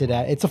hinted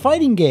at, it's a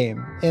fighting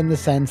game in the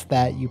sense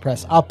that you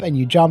press up and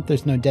you jump.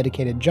 There's no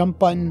dedicated jump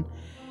button.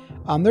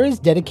 There is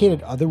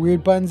dedicated other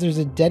weird buttons. There's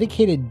a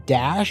dedicated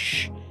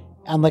dash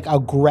and like a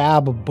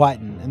grab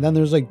button, and then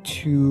there's like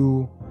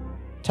two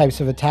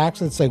types of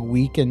attacks. It's like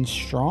weak and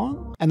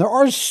strong, and there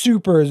are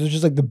supers, which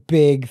is like the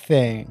big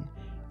thing.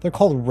 They're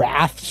called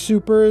Wrath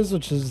supers,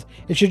 it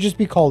should just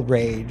be called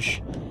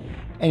Rage.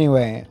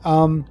 Anyway,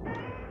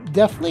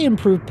 definitely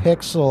improved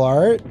pixel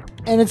art,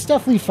 and it's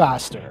definitely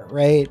faster,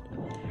 right?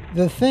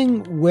 The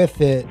thing with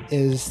it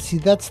is, see,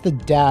 that's the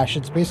dash.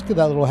 It's basically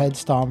that little head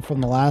stomp from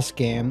the last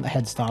game.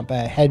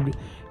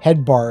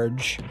 Head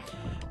barge.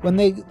 When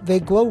they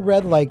glow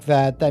red like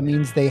that, that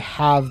means they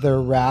have their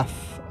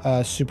Wrath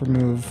super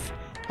move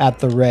at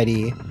the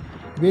ready.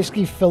 You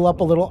basically fill up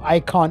a little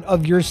icon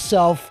of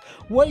yourself.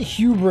 What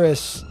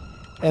hubris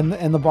in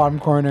the bottom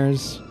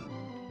corners.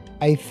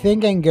 I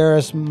think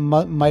Anguirus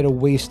might have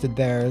wasted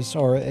theirs,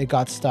 or it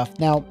got stuffed.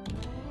 Now,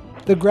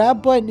 the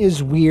grab button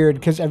is weird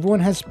because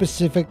everyone has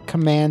specific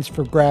commands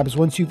for grabs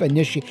once you've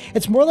initiated.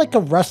 It's more like a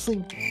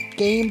wrestling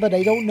game, but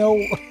I don't know.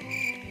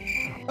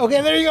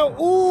 Okay, there you go.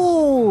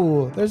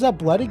 Ooh, there's that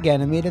blood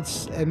again. It made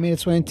its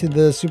way into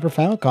the Super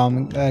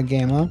Famicom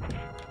game, huh?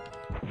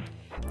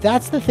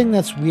 That's the thing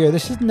that's weird.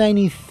 This is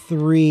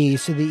 93,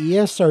 so the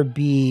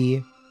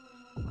ESRB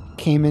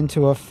came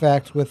into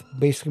effect with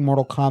basically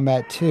Mortal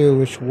Kombat 2,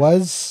 which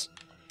was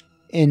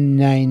in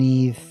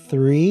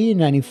 93,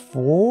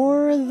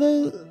 94,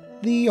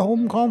 the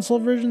home console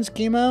versions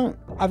came out.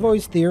 I've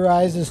always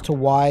theorized as to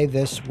why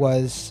this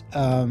was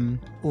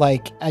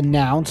like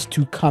announced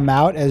to come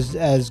out as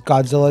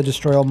Godzilla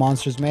Destroy All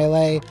Monsters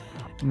Melee.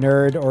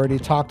 Nerd already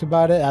talked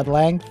about it at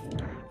length.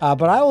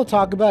 But I will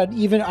talk about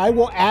it, I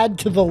will add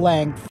to the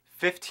length.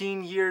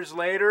 15 years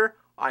later,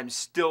 I'm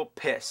still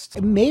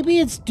pissed. Maybe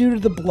it's due to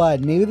the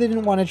blood. Maybe they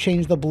didn't want to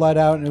change the blood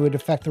out and it would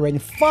affect the rating.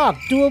 Fuck,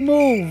 do a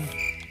move.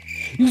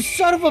 You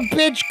son of a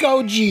bitch,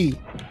 Goji.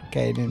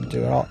 Okay, I didn't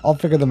do it. I'll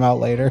figure them out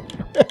later.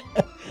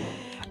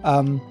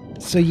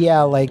 So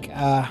yeah, like,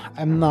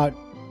 I'm not...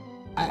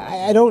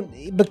 I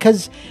don't...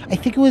 Because I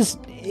think it was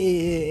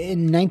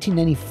in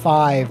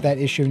 1995, that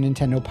issue of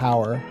Nintendo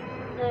Power.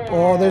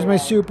 Oh, there's my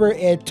super.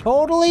 It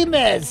totally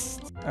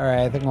missed. All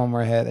right, I think one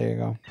more hit. There you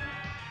go.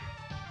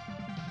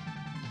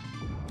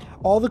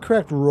 All the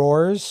correct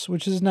roars,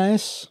 which is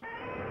nice.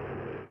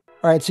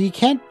 All right, so you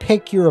can't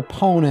pick your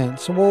opponent.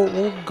 So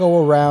we'll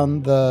go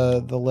around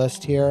the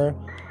list here.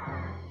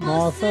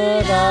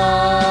 Mothra,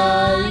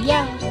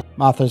 yeah.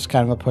 Mothra's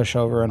kind of a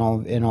pushover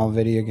in all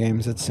video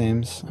games, it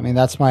seems. I mean,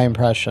 that's my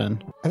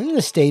impression. I think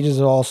the stages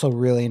are also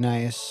really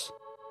nice.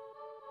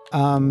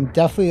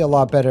 Definitely a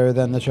lot better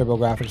than the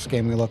TurboGrafx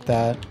game we looked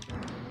at.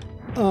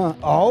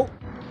 Oh!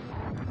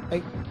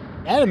 Like,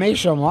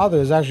 animation on Mothra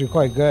is actually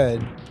quite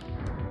good.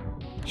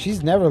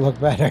 She's never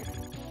looked better.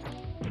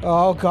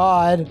 Oh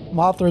god,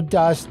 Mothra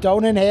dust.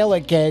 Don't inhale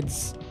it,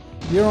 kids.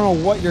 You don't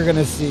know what you're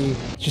gonna see.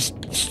 Just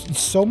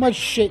so much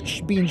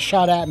shit being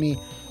shot at me.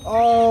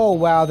 Oh,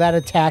 wow, that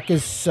attack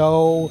is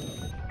so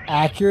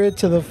accurate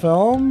to the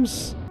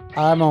films.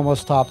 I'm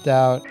almost topped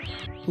out.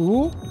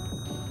 Ooh.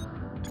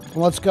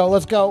 Let's go,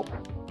 let's go.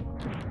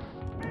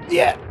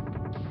 Yeah.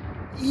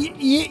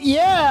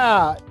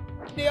 Yeah.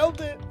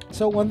 Nailed it.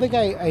 So one thing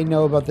I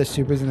know about the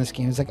supers in this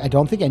game is, like, I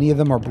don't think any of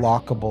them are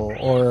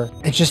blockable, or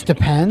it just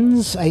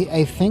depends.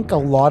 I think a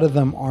lot of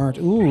them aren't.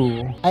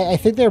 Ooh. I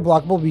think they're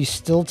blockable, but you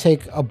still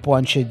take a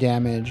bunch of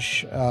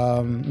damage.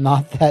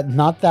 Not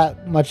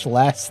that much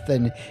less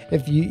than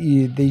if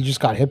they just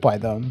got hit by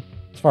them.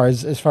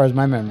 As far as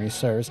my memory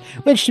serves,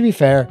 which, to be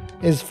fair,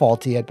 is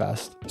faulty at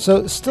best.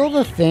 So still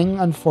the thing,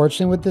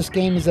 unfortunately, with this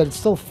game is that it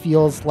still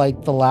feels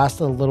like the last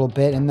a little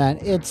bit, in that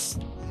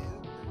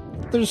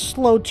they're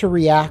slow to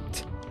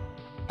react.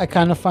 I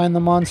kind of find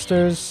the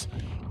monsters.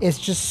 It's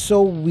just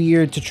so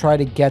weird to try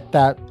to get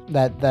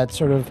that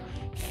sort of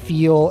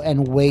feel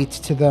and weight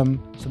to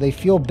them, so they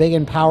feel big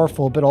and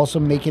powerful, but also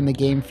making the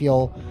game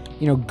feel,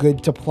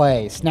 good to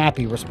play,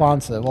 snappy,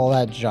 responsive, all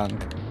that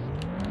junk.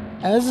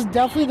 And this is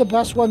definitely the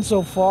best one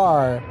so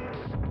far.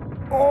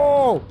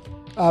 Oh!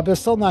 But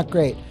still not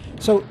great.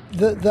 So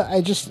I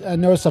just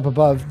noticed up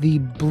above, the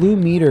blue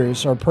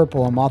meters, or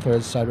purple on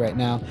Mothra's side right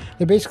now,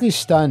 they're basically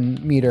stun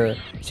meter.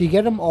 So you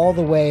get them all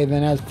the way,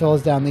 then as it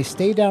fills down, they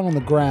stay down on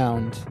the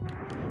ground.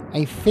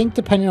 I think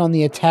depending on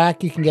the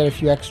attack, you can get a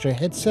few extra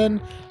hits in.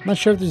 I'm not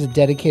sure if there's a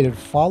dedicated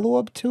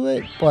follow-up to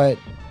it, but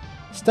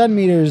stun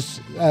meter's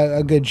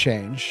a good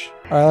change.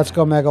 All right, let's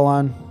go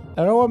Megalon.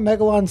 I don't know what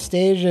Megalon's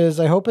stage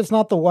is. I hope it's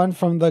not the one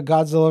from the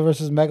Godzilla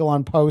vs.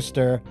 Megalon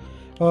poster.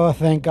 Oh,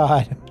 thank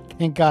God.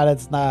 Thank God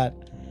it's not.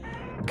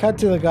 Cut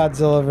to the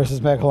Godzilla vs.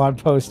 Megalon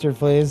poster,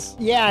 please.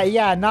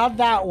 Yeah, not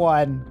that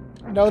one.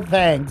 No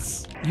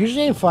thanks.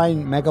 Usually I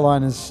find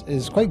Megalon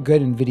is quite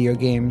good in video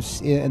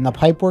games. In the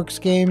Pipeworks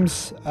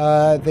games,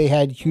 they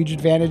had huge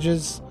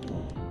advantages.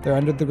 Their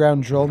under the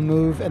ground drill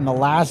move. In the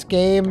last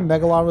game,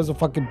 Megalon was a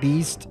fucking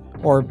beast.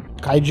 Or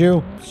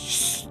kaiju.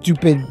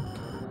 Stupid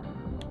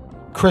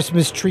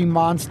Christmas tree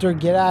monster,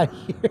 get out of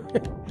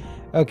here.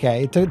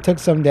 Okay, it took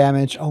some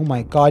damage. Oh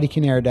my god, he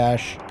can air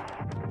dash.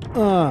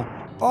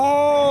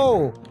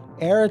 Oh!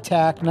 Air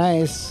attack,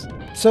 nice.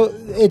 So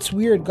it's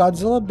weird.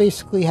 Godzilla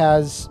basically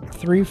has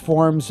 3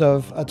 forms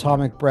of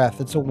atomic breath.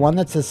 It's one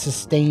that's a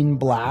sustained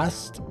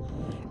blast,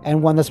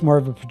 and one that's more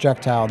of a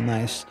projectile,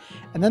 nice.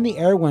 And then the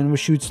air one,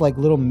 which shoots like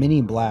little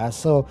mini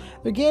blasts. So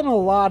they're getting a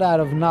lot out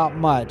of not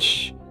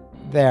much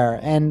there.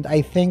 And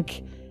I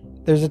think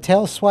there's a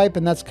tail swipe,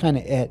 and that's kind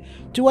of it.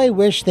 Do I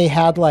wish they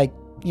had, like,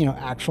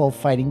 actual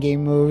fighting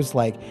game moves,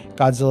 like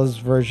Godzilla's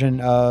version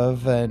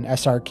of an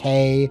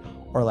SRK,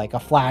 or like a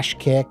flash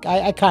kick?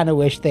 I kind of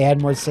wish they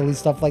had more silly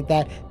stuff like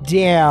that.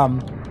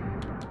 Damn.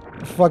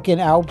 Fucking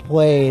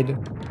outplayed.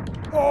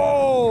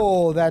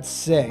 Oh, that's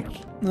sick.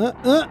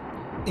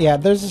 Yeah,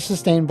 there's a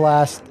sustained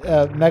blast.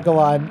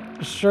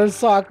 Megalon sure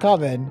saw it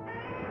coming.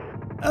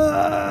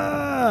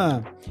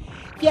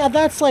 Yeah,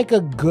 that's like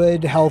a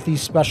good, healthy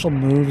special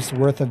move's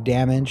worth of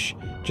damage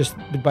just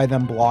by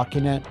them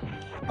blocking it.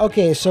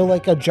 Okay, so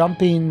like a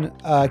jumping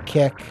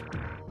kick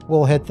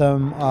will hit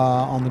them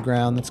on the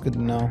ground. That's good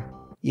to know.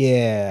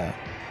 Yeah.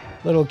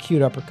 Little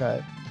cute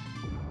uppercut.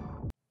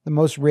 The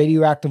most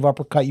radioactive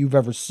uppercut you've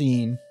ever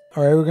seen.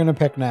 All right, we're going to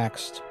pick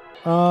next.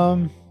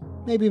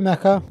 Maybe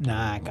Mecha?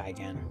 Nah,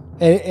 Gigan.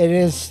 It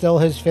is still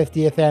his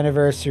 50th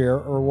anniversary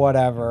or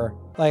whatever.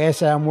 Like I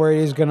said, I'm worried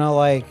he's going to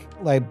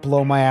like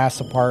blow my ass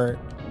apart.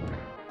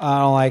 I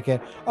don't like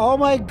it. Oh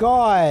my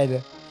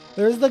god.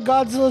 There's the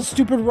Godzilla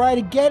stupid ride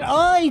again.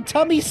 Oh, he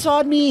tummy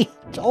sawed me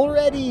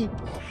already.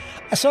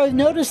 So I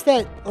noticed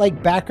that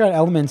like background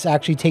elements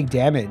actually take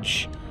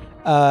damage.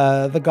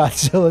 The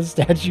Godzilla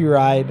statue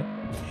ride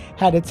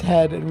had its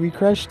head and we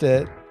crushed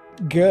it.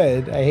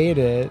 Good. I hate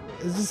it.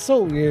 This is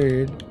so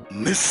weird.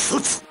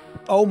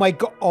 Oh my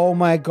god. Oh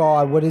my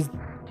god. What is...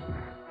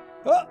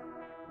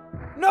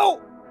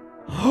 No!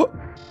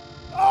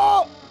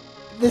 Oh!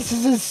 This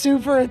is a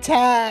super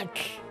attack.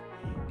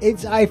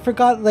 I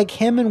forgot, like,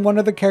 him and one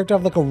other character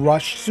have like a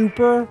rush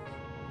super.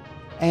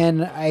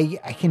 And I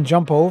can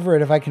jump over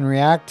it if I can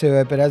react to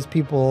it, but as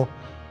people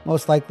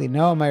most likely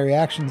know, my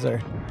reactions are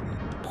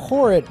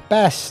poor at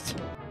best.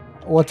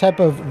 What type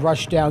of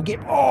rushdown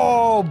game?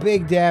 Oh,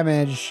 big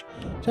damage.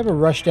 What type of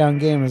rushdown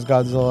game does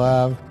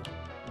Godzilla have?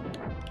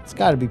 It's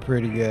got to be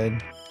pretty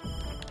good.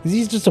 Because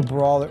he's just a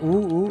brawler.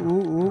 Ooh, ooh,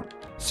 ooh, ooh.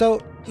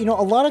 So, you know,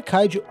 a lot of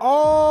kaiju.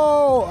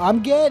 Oh,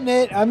 I'm getting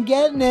it. I'm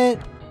getting it.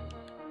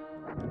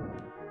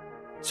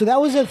 So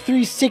that was a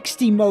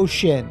 360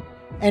 motion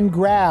and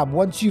grab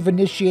once you've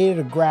initiated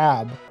a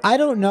grab. I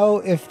don't know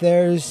if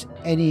there's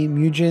any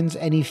Mugens,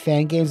 any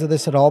fan games of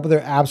this at all, but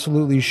there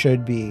absolutely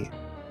should be.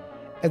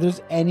 If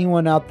there's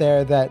anyone out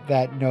there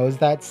that knows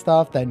that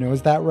stuff, that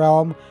knows that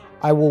realm,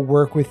 I will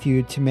work with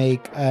you to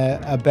make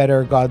a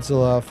better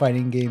Godzilla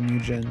fighting game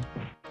Mugen.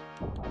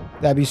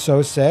 That'd be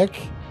so sick.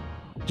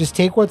 Just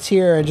take what's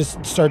here and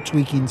just start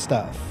tweaking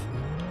stuff.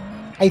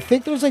 I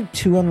think there's like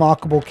 2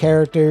 unlockable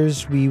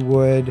characters we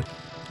would...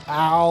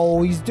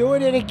 Ow, he's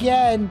doing it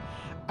again.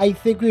 I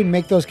think we would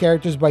make those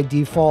characters by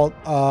default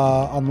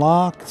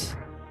unlocked.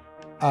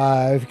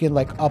 If you can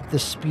like up the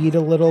speed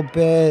a little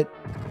bit.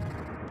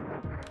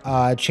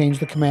 Change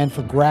the command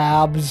for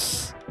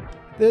grabs.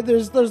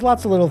 There's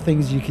lots of little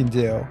things you can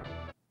do.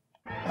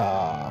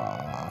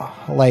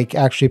 Like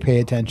actually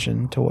pay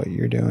attention to what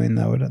you're doing.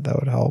 That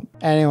would help.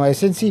 Anyway,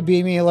 since he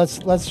beat me,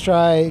 let's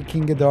try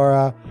King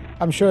Ghidorah.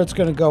 I'm sure it's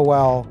gonna go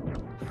well.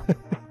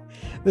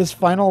 This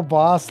final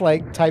boss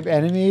like type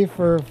enemy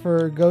for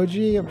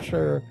Goji, I'm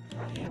sure.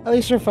 At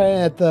least we're fighting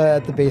at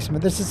the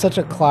basement. This is such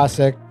a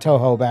classic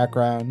Toho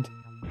background.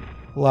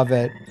 Love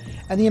it.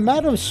 And the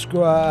amount of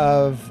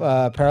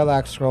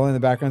parallax scrolling in the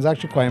background is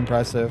actually quite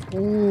impressive.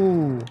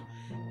 Ooh.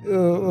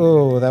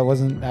 Ooh, that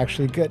wasn't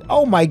actually good.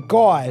 Oh my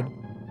god.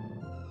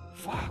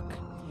 Fuck.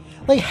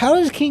 Like, how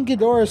is King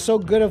Ghidorah so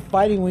good at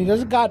fighting when he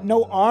doesn't got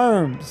no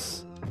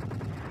arms?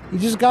 He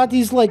just got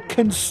these, like,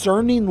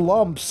 concerning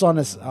lumps on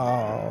his...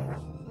 Oh.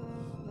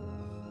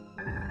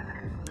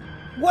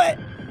 What?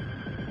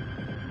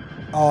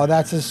 Oh,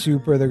 that's a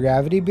super, the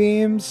gravity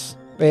beams.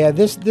 But yeah,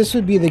 this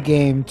would be the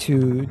game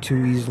to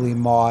easily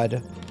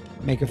mod,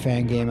 make a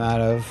fan game out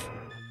of.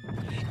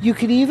 You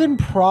could even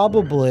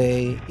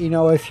probably, you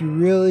know, if you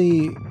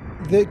really...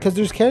 Because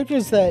there's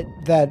characters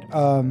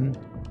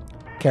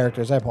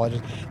characters, I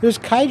apologize. There's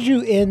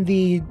kaiju in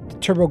the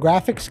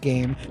TurboGrafx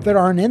game that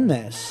aren't in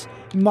this.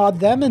 Mod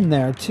them in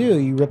there too.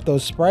 You rip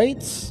those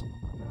sprites.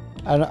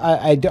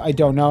 I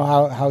don't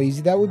know how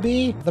easy that would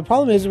be. The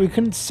problem is we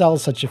couldn't sell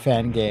such a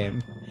fan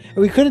game. And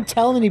we couldn't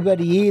tell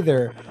anybody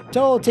either.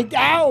 Total take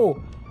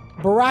ow!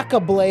 Baraka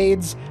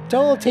blades.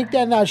 Total take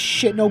down that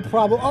shit, no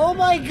problem. Oh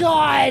my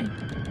god!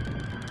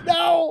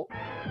 No!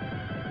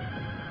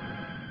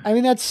 I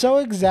mean, that's so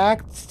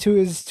exact to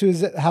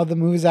his how the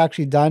movie's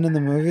actually done in the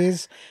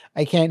movies.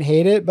 I can't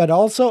hate it, but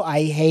also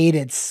I hate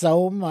it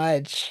so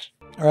much.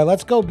 All right,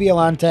 let's go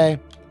Biolante.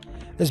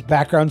 This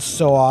background's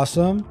so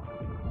awesome.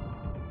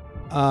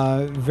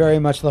 Very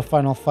much the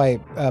final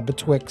fight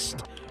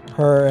betwixt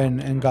her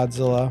and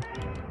Godzilla.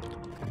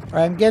 All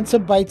right, I'm getting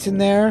some bites in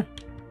there.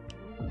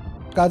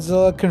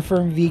 Godzilla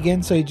confirmed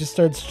vegan, so he just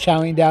starts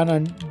chowing down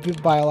on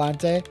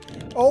Biolante.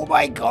 Oh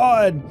my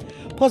god!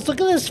 Plus, look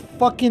at this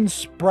fucking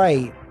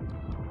sprite.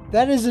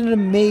 That is an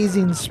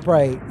amazing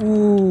sprite.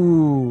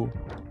 Ooh.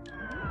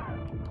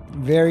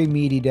 Very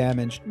meaty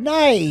damage.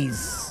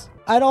 Nice!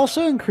 I'd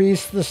also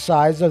increase the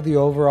size of the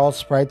overall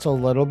sprites a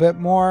little bit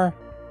more.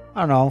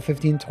 I don't know,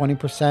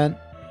 15-20%.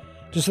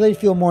 Just so they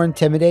feel more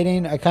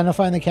intimidating. I kind of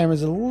find the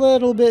cameras a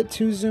little bit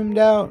too zoomed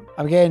out.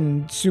 I'm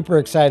getting super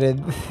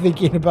excited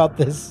thinking about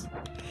this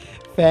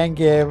fan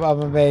game I'm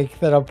gonna make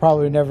that I'm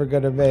probably never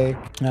gonna make.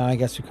 No, I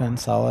guess we couldn't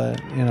sell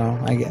it. You know,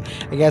 I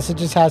guess it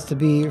just has to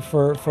be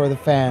for the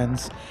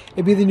fans.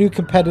 It'd be the new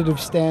competitive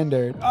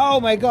standard. Oh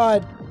my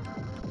god!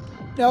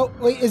 No,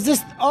 wait, is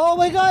this? Oh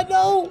my god,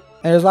 no!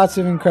 And there's lots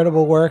of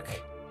incredible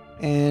work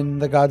in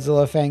the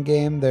Godzilla fan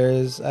game.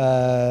 There's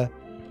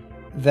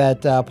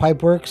that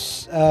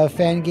Pipeworks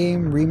fan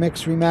game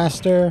remix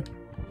remaster.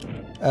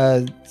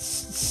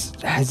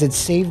 Has it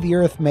Save the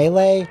Earth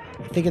Melee?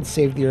 I think it's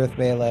Save the Earth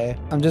Melee.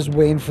 I'm just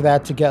waiting for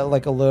that to get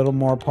like a little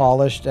more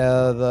polished.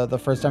 The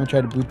first time I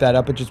tried to boot that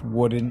up, it just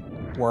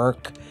wouldn't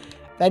work.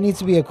 That needs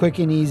to be a quick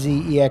and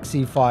easy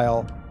exe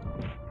file.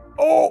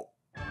 Oh,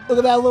 look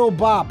at that little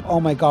bop. Oh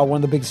my god,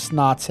 one of the big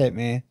snots hit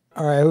me.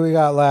 All right, who we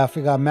got left?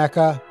 We got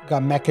Mecha. We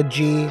got Mecha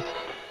G.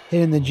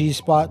 Hitting the G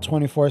spot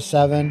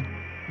 24/7.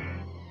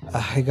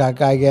 We got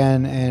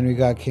Gigan and we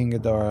got King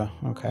Ghidorah.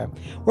 Okay.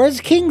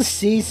 Where's King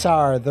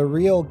Caesar, the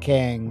real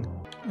king?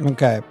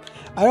 Okay.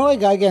 I know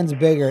Gigan's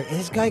bigger.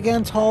 Is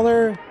Gigan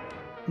taller?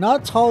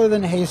 Not taller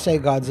than Heisei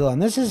Godzilla.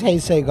 And this is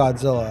Heisei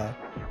Godzilla.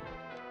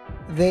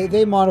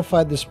 They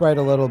modified the sprite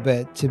a little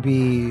bit to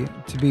be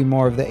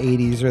more of the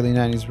 80s, early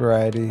 90s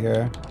variety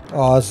here.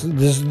 Oh,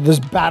 this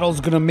battle's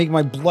gonna make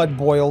my blood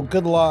boil.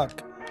 Good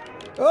luck.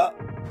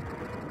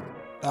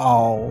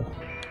 Oh.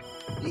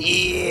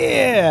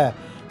 Yeah.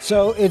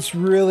 So it's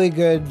really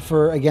good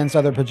for against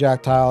other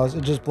projectiles.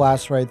 It just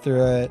blasts right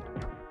through it.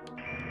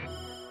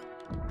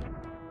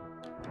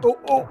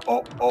 Oh,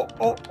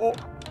 Oh.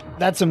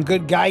 That's some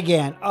good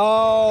Gigan.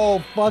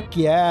 Oh, fuck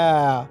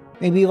yeah.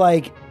 Maybe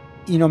like,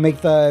 you know,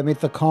 make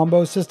the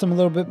combo system a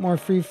little bit more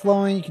free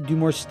flowing. You can do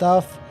more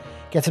stuff.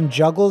 Get some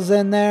juggles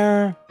in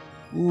there.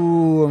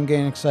 Ooh, I'm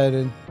getting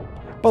excited.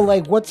 But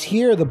like what's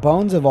here, the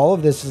bones of all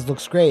of this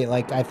looks great.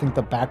 Like I think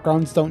the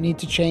backgrounds don't need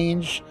to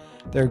change.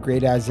 They're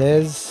great as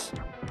is.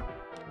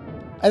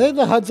 I think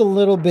the HUD's a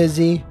little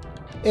busy.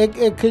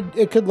 It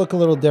could look a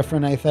little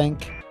different, I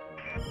think.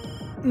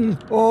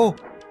 Oh.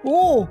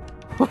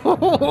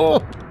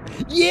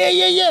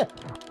 Yeah.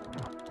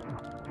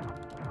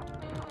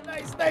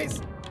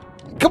 Nice.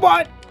 Come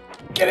on.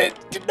 Get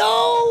it.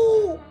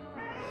 No.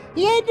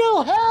 He had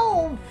no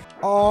health.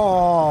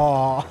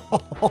 Oh,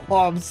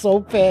 I'm so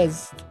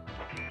pissed.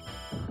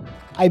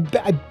 I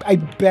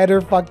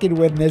better fucking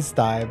win this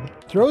time.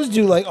 Throws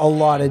do like a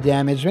lot of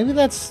damage. Maybe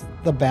that's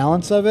the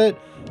balance of it.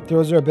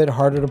 Throws are a bit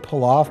harder to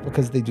pull off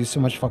because they do so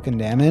much fucking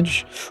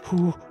damage.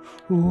 Ooh.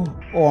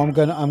 Oh, I'm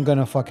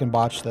gonna fucking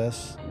botch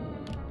this.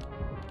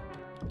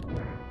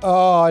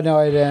 Oh, no,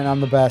 I didn't.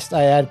 I'm the best.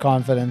 I had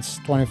confidence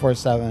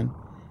 24/7.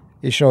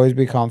 You should always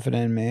be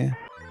confident in me.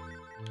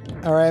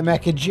 All right,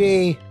 Mecha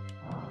G.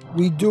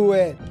 We do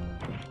it.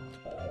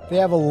 They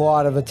have a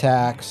lot of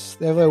attacks.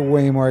 They have like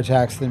way more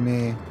attacks than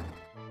me.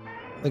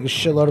 Like a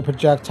shitload of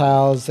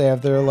projectiles. They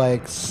have their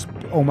like,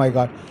 oh my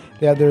god.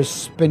 They have their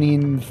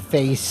spinning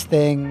face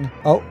thing.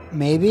 Oh,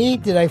 maybe?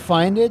 Did I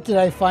find it? Did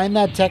I find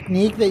that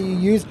technique that you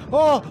use?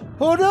 Oh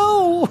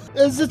no!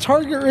 It's a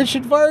target-rich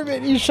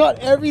environment. He shot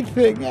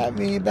everything at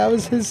me. That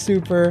was his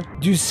super.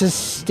 Do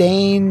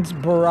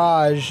sustained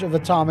barrage of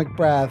atomic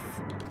breath.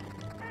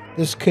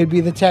 This could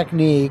be the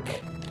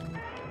technique.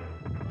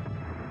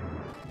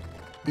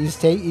 He's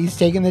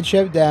taking the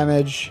chip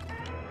damage.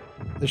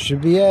 This should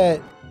be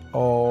it.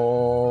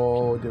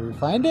 Oh, did we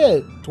find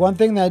it? It's one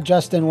thing that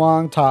Justin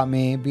Wong taught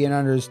me, being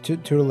under his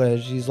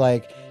tutelage. He's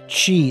like,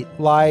 cheat,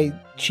 lie,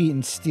 cheat,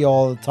 and steal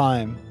all the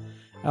time.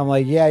 I'm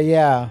like,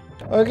 yeah.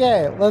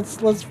 Okay,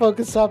 let's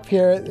focus up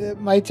here.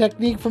 My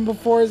technique from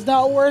before is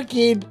not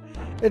working.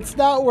 It's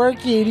not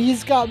working.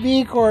 He's got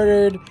me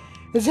cornered.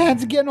 His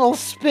hands are getting all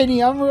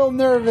spinny. I'm real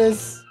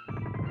nervous.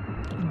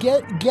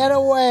 Get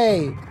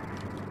away.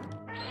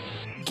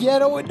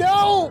 Get away.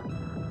 No!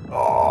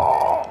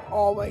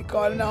 Oh my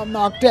god, now I'm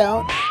knocked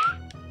down.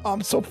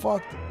 I'm so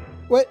fucked.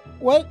 What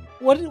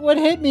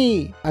hit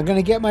me? I'm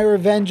gonna get my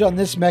revenge on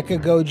this Mecha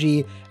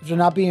Goji after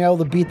not being able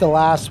to beat the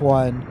last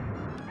one.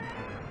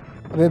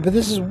 I mean, but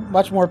this is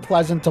much more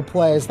pleasant to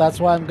play, so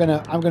that's why I'm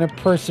gonna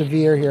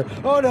persevere here.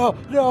 Oh no,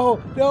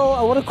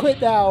 I wanna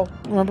quit now.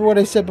 Remember what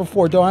I said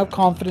before, don't have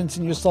confidence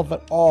in yourself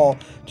at all.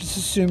 Just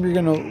assume you're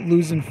gonna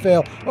lose and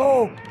fail.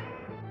 Oh,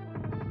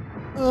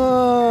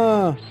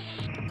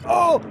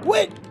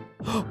 wait!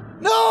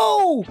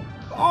 No!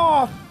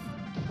 Oh!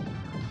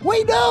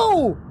 Wait,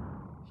 no!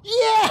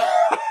 Yeah!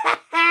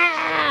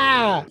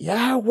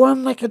 Yeah, I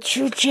won like a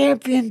true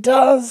champion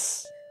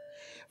does.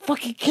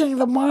 Fucking killing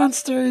the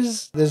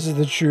monsters. This is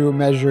the true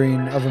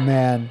measuring of a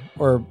man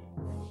or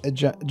a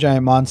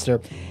giant monster.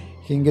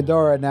 King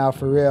Ghidorah now,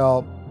 for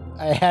real.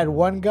 I had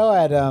one go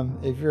at him,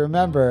 if you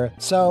remember.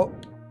 So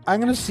I'm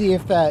gonna see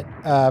if that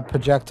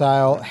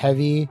projectile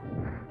heavy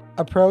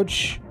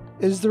approach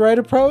is the right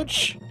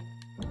approach.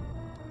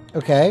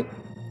 Okay,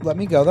 let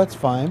me go. That's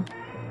fine.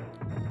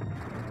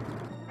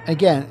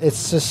 Again, it's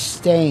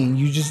sustained.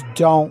 You just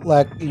don't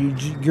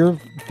your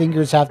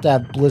fingers have to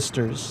have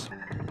blisters.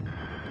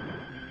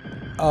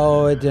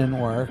 Oh, it didn't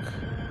work.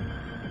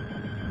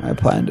 My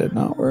plan did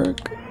not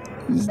work.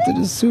 He just did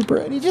a super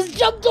and he just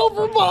jumped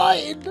over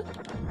mine.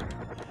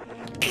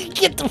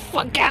 Get the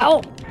fuck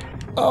out.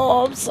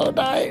 Oh, I'm so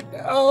dead.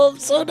 Oh, I'm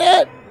so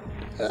dead.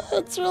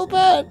 That's real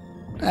bad.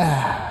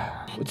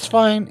 It's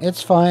fine.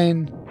 It's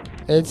fine.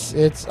 It's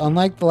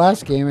unlike the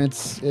last game.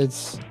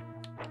 It's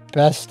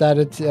best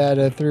at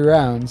 3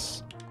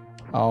 rounds.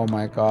 Oh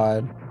my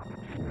god.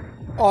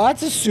 Oh,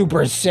 that's a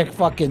super sick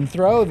fucking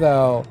throw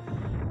though.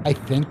 I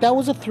think that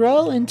was a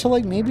throw into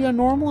like maybe a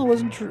normal. It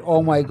wasn't true.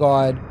 Oh my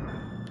god.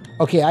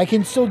 Okay, I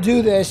can still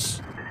do this.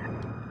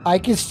 I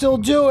can still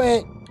do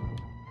it.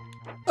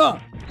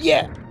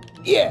 Yeah.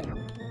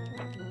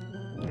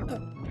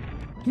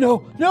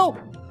 No.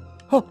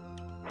 Oh.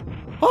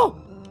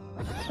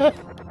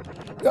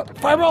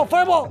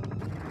 Fireball!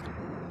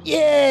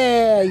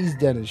 Yeah, he's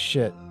dead as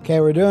shit. Okay,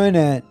 we're doing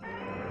it.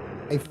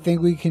 I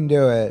think we can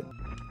do it.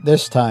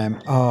 This time.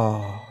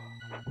 Oh.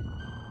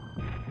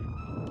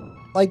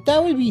 Like,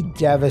 that would be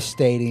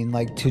devastating,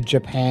 like, to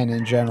Japan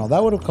in general.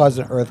 That would have caused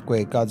an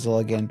earthquake. Godzilla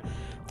again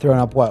throwing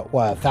up, what,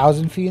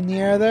 1,000 feet in the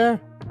air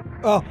there?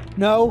 Oh,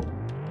 no.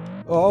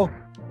 Oh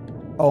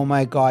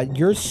my god.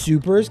 Your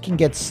supers can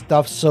get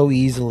stuffed so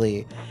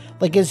easily.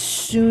 Like, as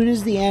soon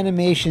as the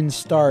animation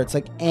starts,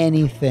 like,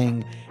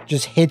 anything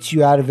just hits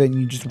you out of it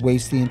and you just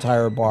waste the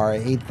entire bar. I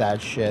hate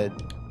that shit.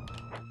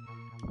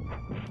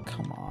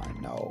 Come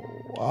on, no.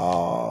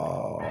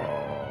 Oh.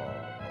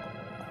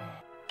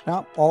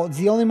 No, it's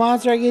the only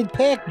monster I can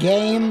pick,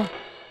 game.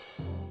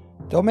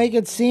 Don't make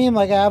it seem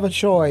like I have a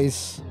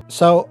choice.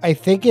 So, I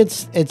think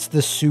it's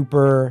the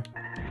super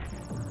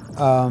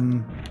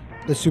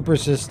the super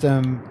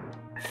system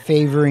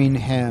favoring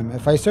him.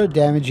 If I start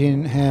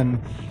damaging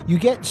him, you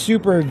get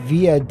super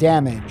via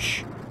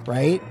damage,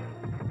 right?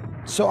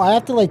 So I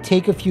have to like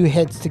take a few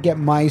hits to get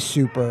my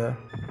super,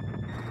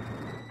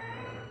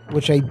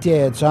 which I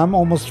did. So I'm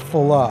almost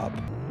full up.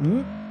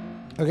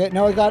 Okay,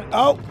 now I got,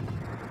 oh,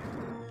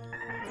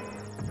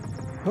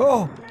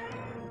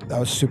 that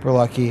was super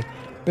lucky.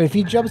 But if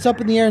he jumps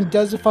up in the air and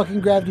does the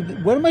fucking gravity,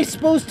 what am I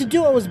supposed to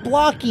do? I was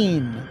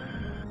blocking.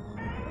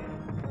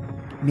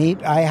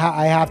 Maybe I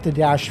have to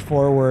dash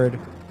forward.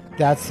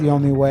 That's the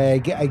only way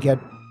I get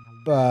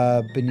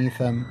beneath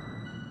him.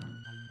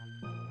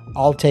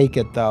 I'll take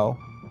it though.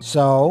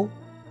 So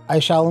I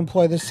shall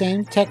employ the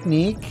same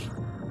technique.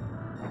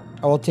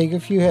 I will take a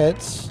few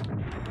hits.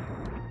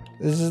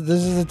 This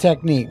is a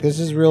technique. This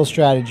is real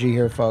strategy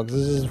here, folks.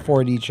 This is a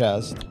 4D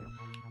chest.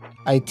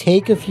 I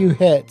take a few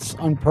hits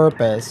on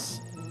purpose.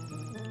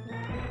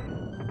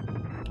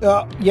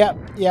 Oh, yep,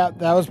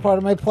 that was part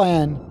of my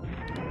plan.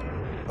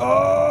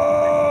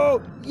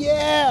 Oh,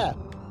 yeah!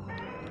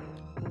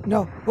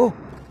 No, oh.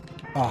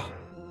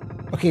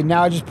 Okay,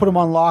 now I just put him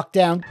on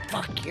lockdown.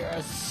 Fuck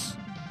yes!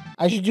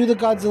 I should do the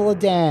Godzilla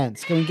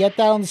dance. Can we get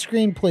that on the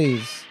screen,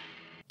 please?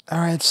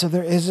 Alright, so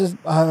there is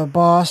a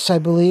boss, I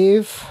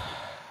believe.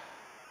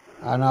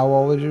 I don't know,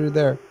 what would you do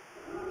there?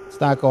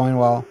 It's not going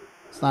well.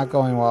 It's not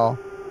going well.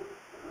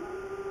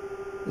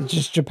 It's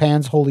just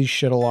Japan's holy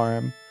shit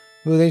alarm.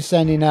 Who are they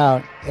sending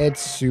out?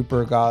 It's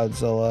Super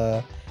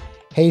Godzilla.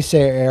 Heisei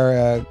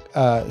era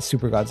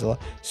Super Godzilla.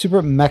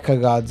 Super Mecha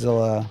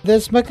Godzilla.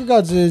 This Mecha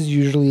Godzilla is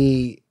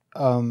usually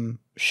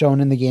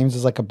shown in the games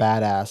as like a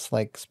badass.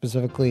 Like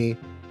specifically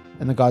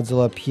in the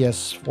Godzilla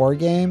PS4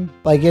 game.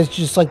 Like it's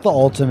just like the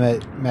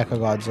ultimate Mecha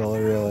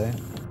Godzilla really.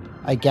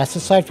 I guess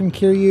aside from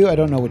Kiryu, I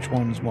don't know which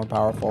one's more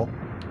powerful.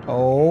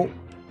 Oh.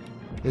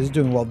 This is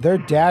doing well. Their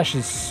dash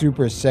is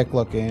super sick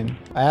looking.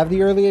 I have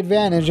the early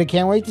advantage. I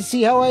can't wait to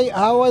see how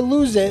I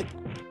lose it.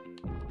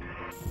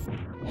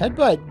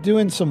 Headbutt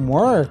doing some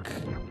work.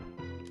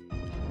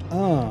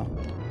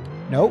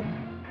 Nope.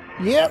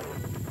 Yep.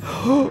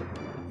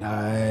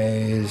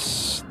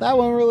 Nice. That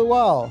went really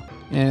well.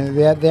 And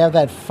they have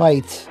that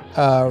fight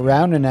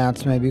round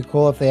announcement. It'd be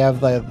cool if they have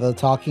the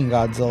talking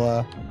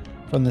Godzilla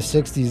from the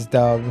 60s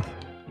dub.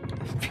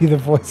 Be the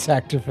voice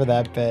actor for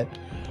that bit.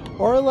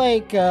 Or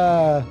like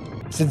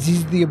since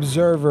he's the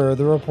observer,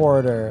 the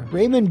reporter.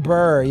 Raymond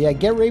Burr. Yeah,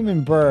 get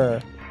Raymond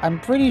Burr. I'm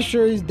pretty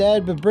sure he's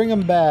dead, but bring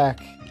him back.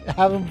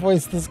 Have him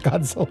voice this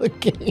Godzilla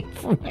game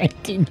from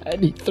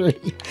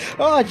 1993.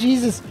 Oh,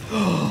 Jesus.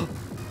 Oh.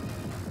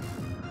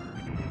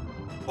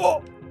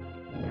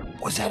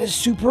 Was that a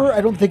super?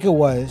 I don't think it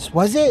was.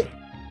 Was it?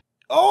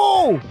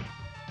 Oh!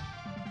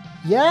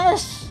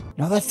 Yes!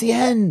 No, that's the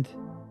end.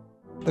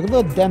 Look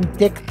at them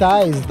thick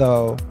thighs,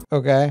 though.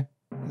 Okay.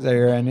 Is that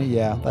your ending?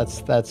 Yeah,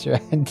 that's your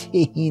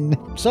ending.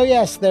 So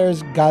yes,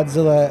 there's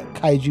Godzilla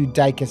Kaiju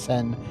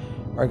Daikasen,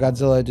 or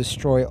Godzilla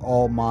Destroy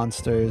All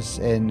Monsters,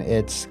 and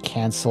it's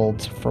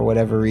canceled for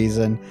whatever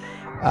reason.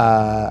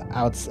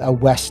 Out a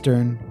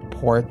Western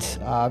port.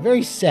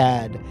 Very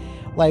sad.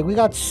 Like we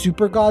got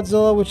Super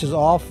Godzilla, which is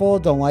awful.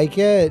 Don't like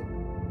it.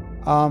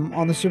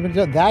 On the Super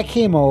Nintendo, that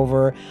came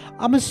over.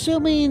 I'm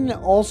assuming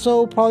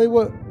also probably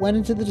what went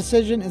into the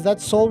decision is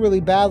that sold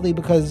really badly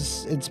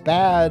because it's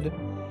bad.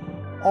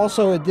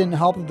 Also, it didn't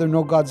help that there are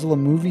no Godzilla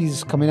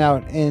movies coming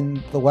out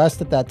in the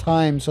West at that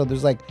time. So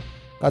there's like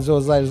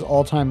Godzilla's at his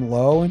all-time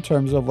low in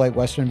terms of like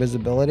Western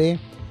visibility.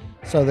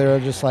 So they're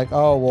just like,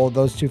 oh, well,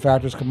 those two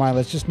factors combined.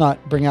 Let's just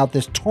not bring out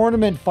this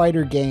tournament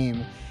fighter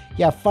game.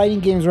 Yeah, fighting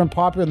games were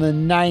popular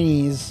in the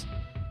 90s.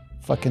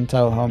 Fucking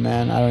Toho,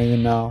 man. I don't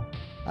even know.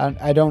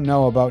 I don't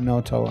know about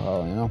no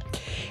Toho, you know.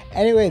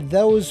 Anyway,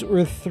 those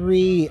were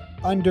 3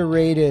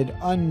 underrated,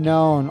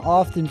 unknown,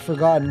 often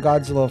forgotten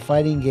Godzilla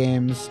fighting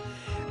games.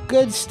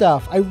 Good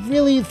stuff. I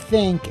really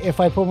think if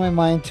I put my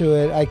mind to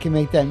it, I can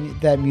make that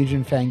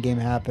Mugen fan game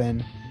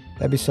happen.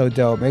 That'd be so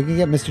dope. Maybe I can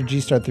get Mr.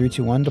 G-Star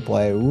 321 to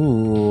play.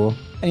 Ooh.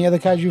 Any other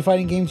kaiju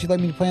fighting games you'd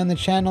like me to play on the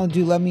channel,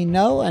 do let me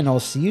know, and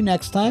I'll see you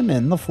next time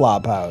in the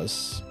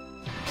Flophouse.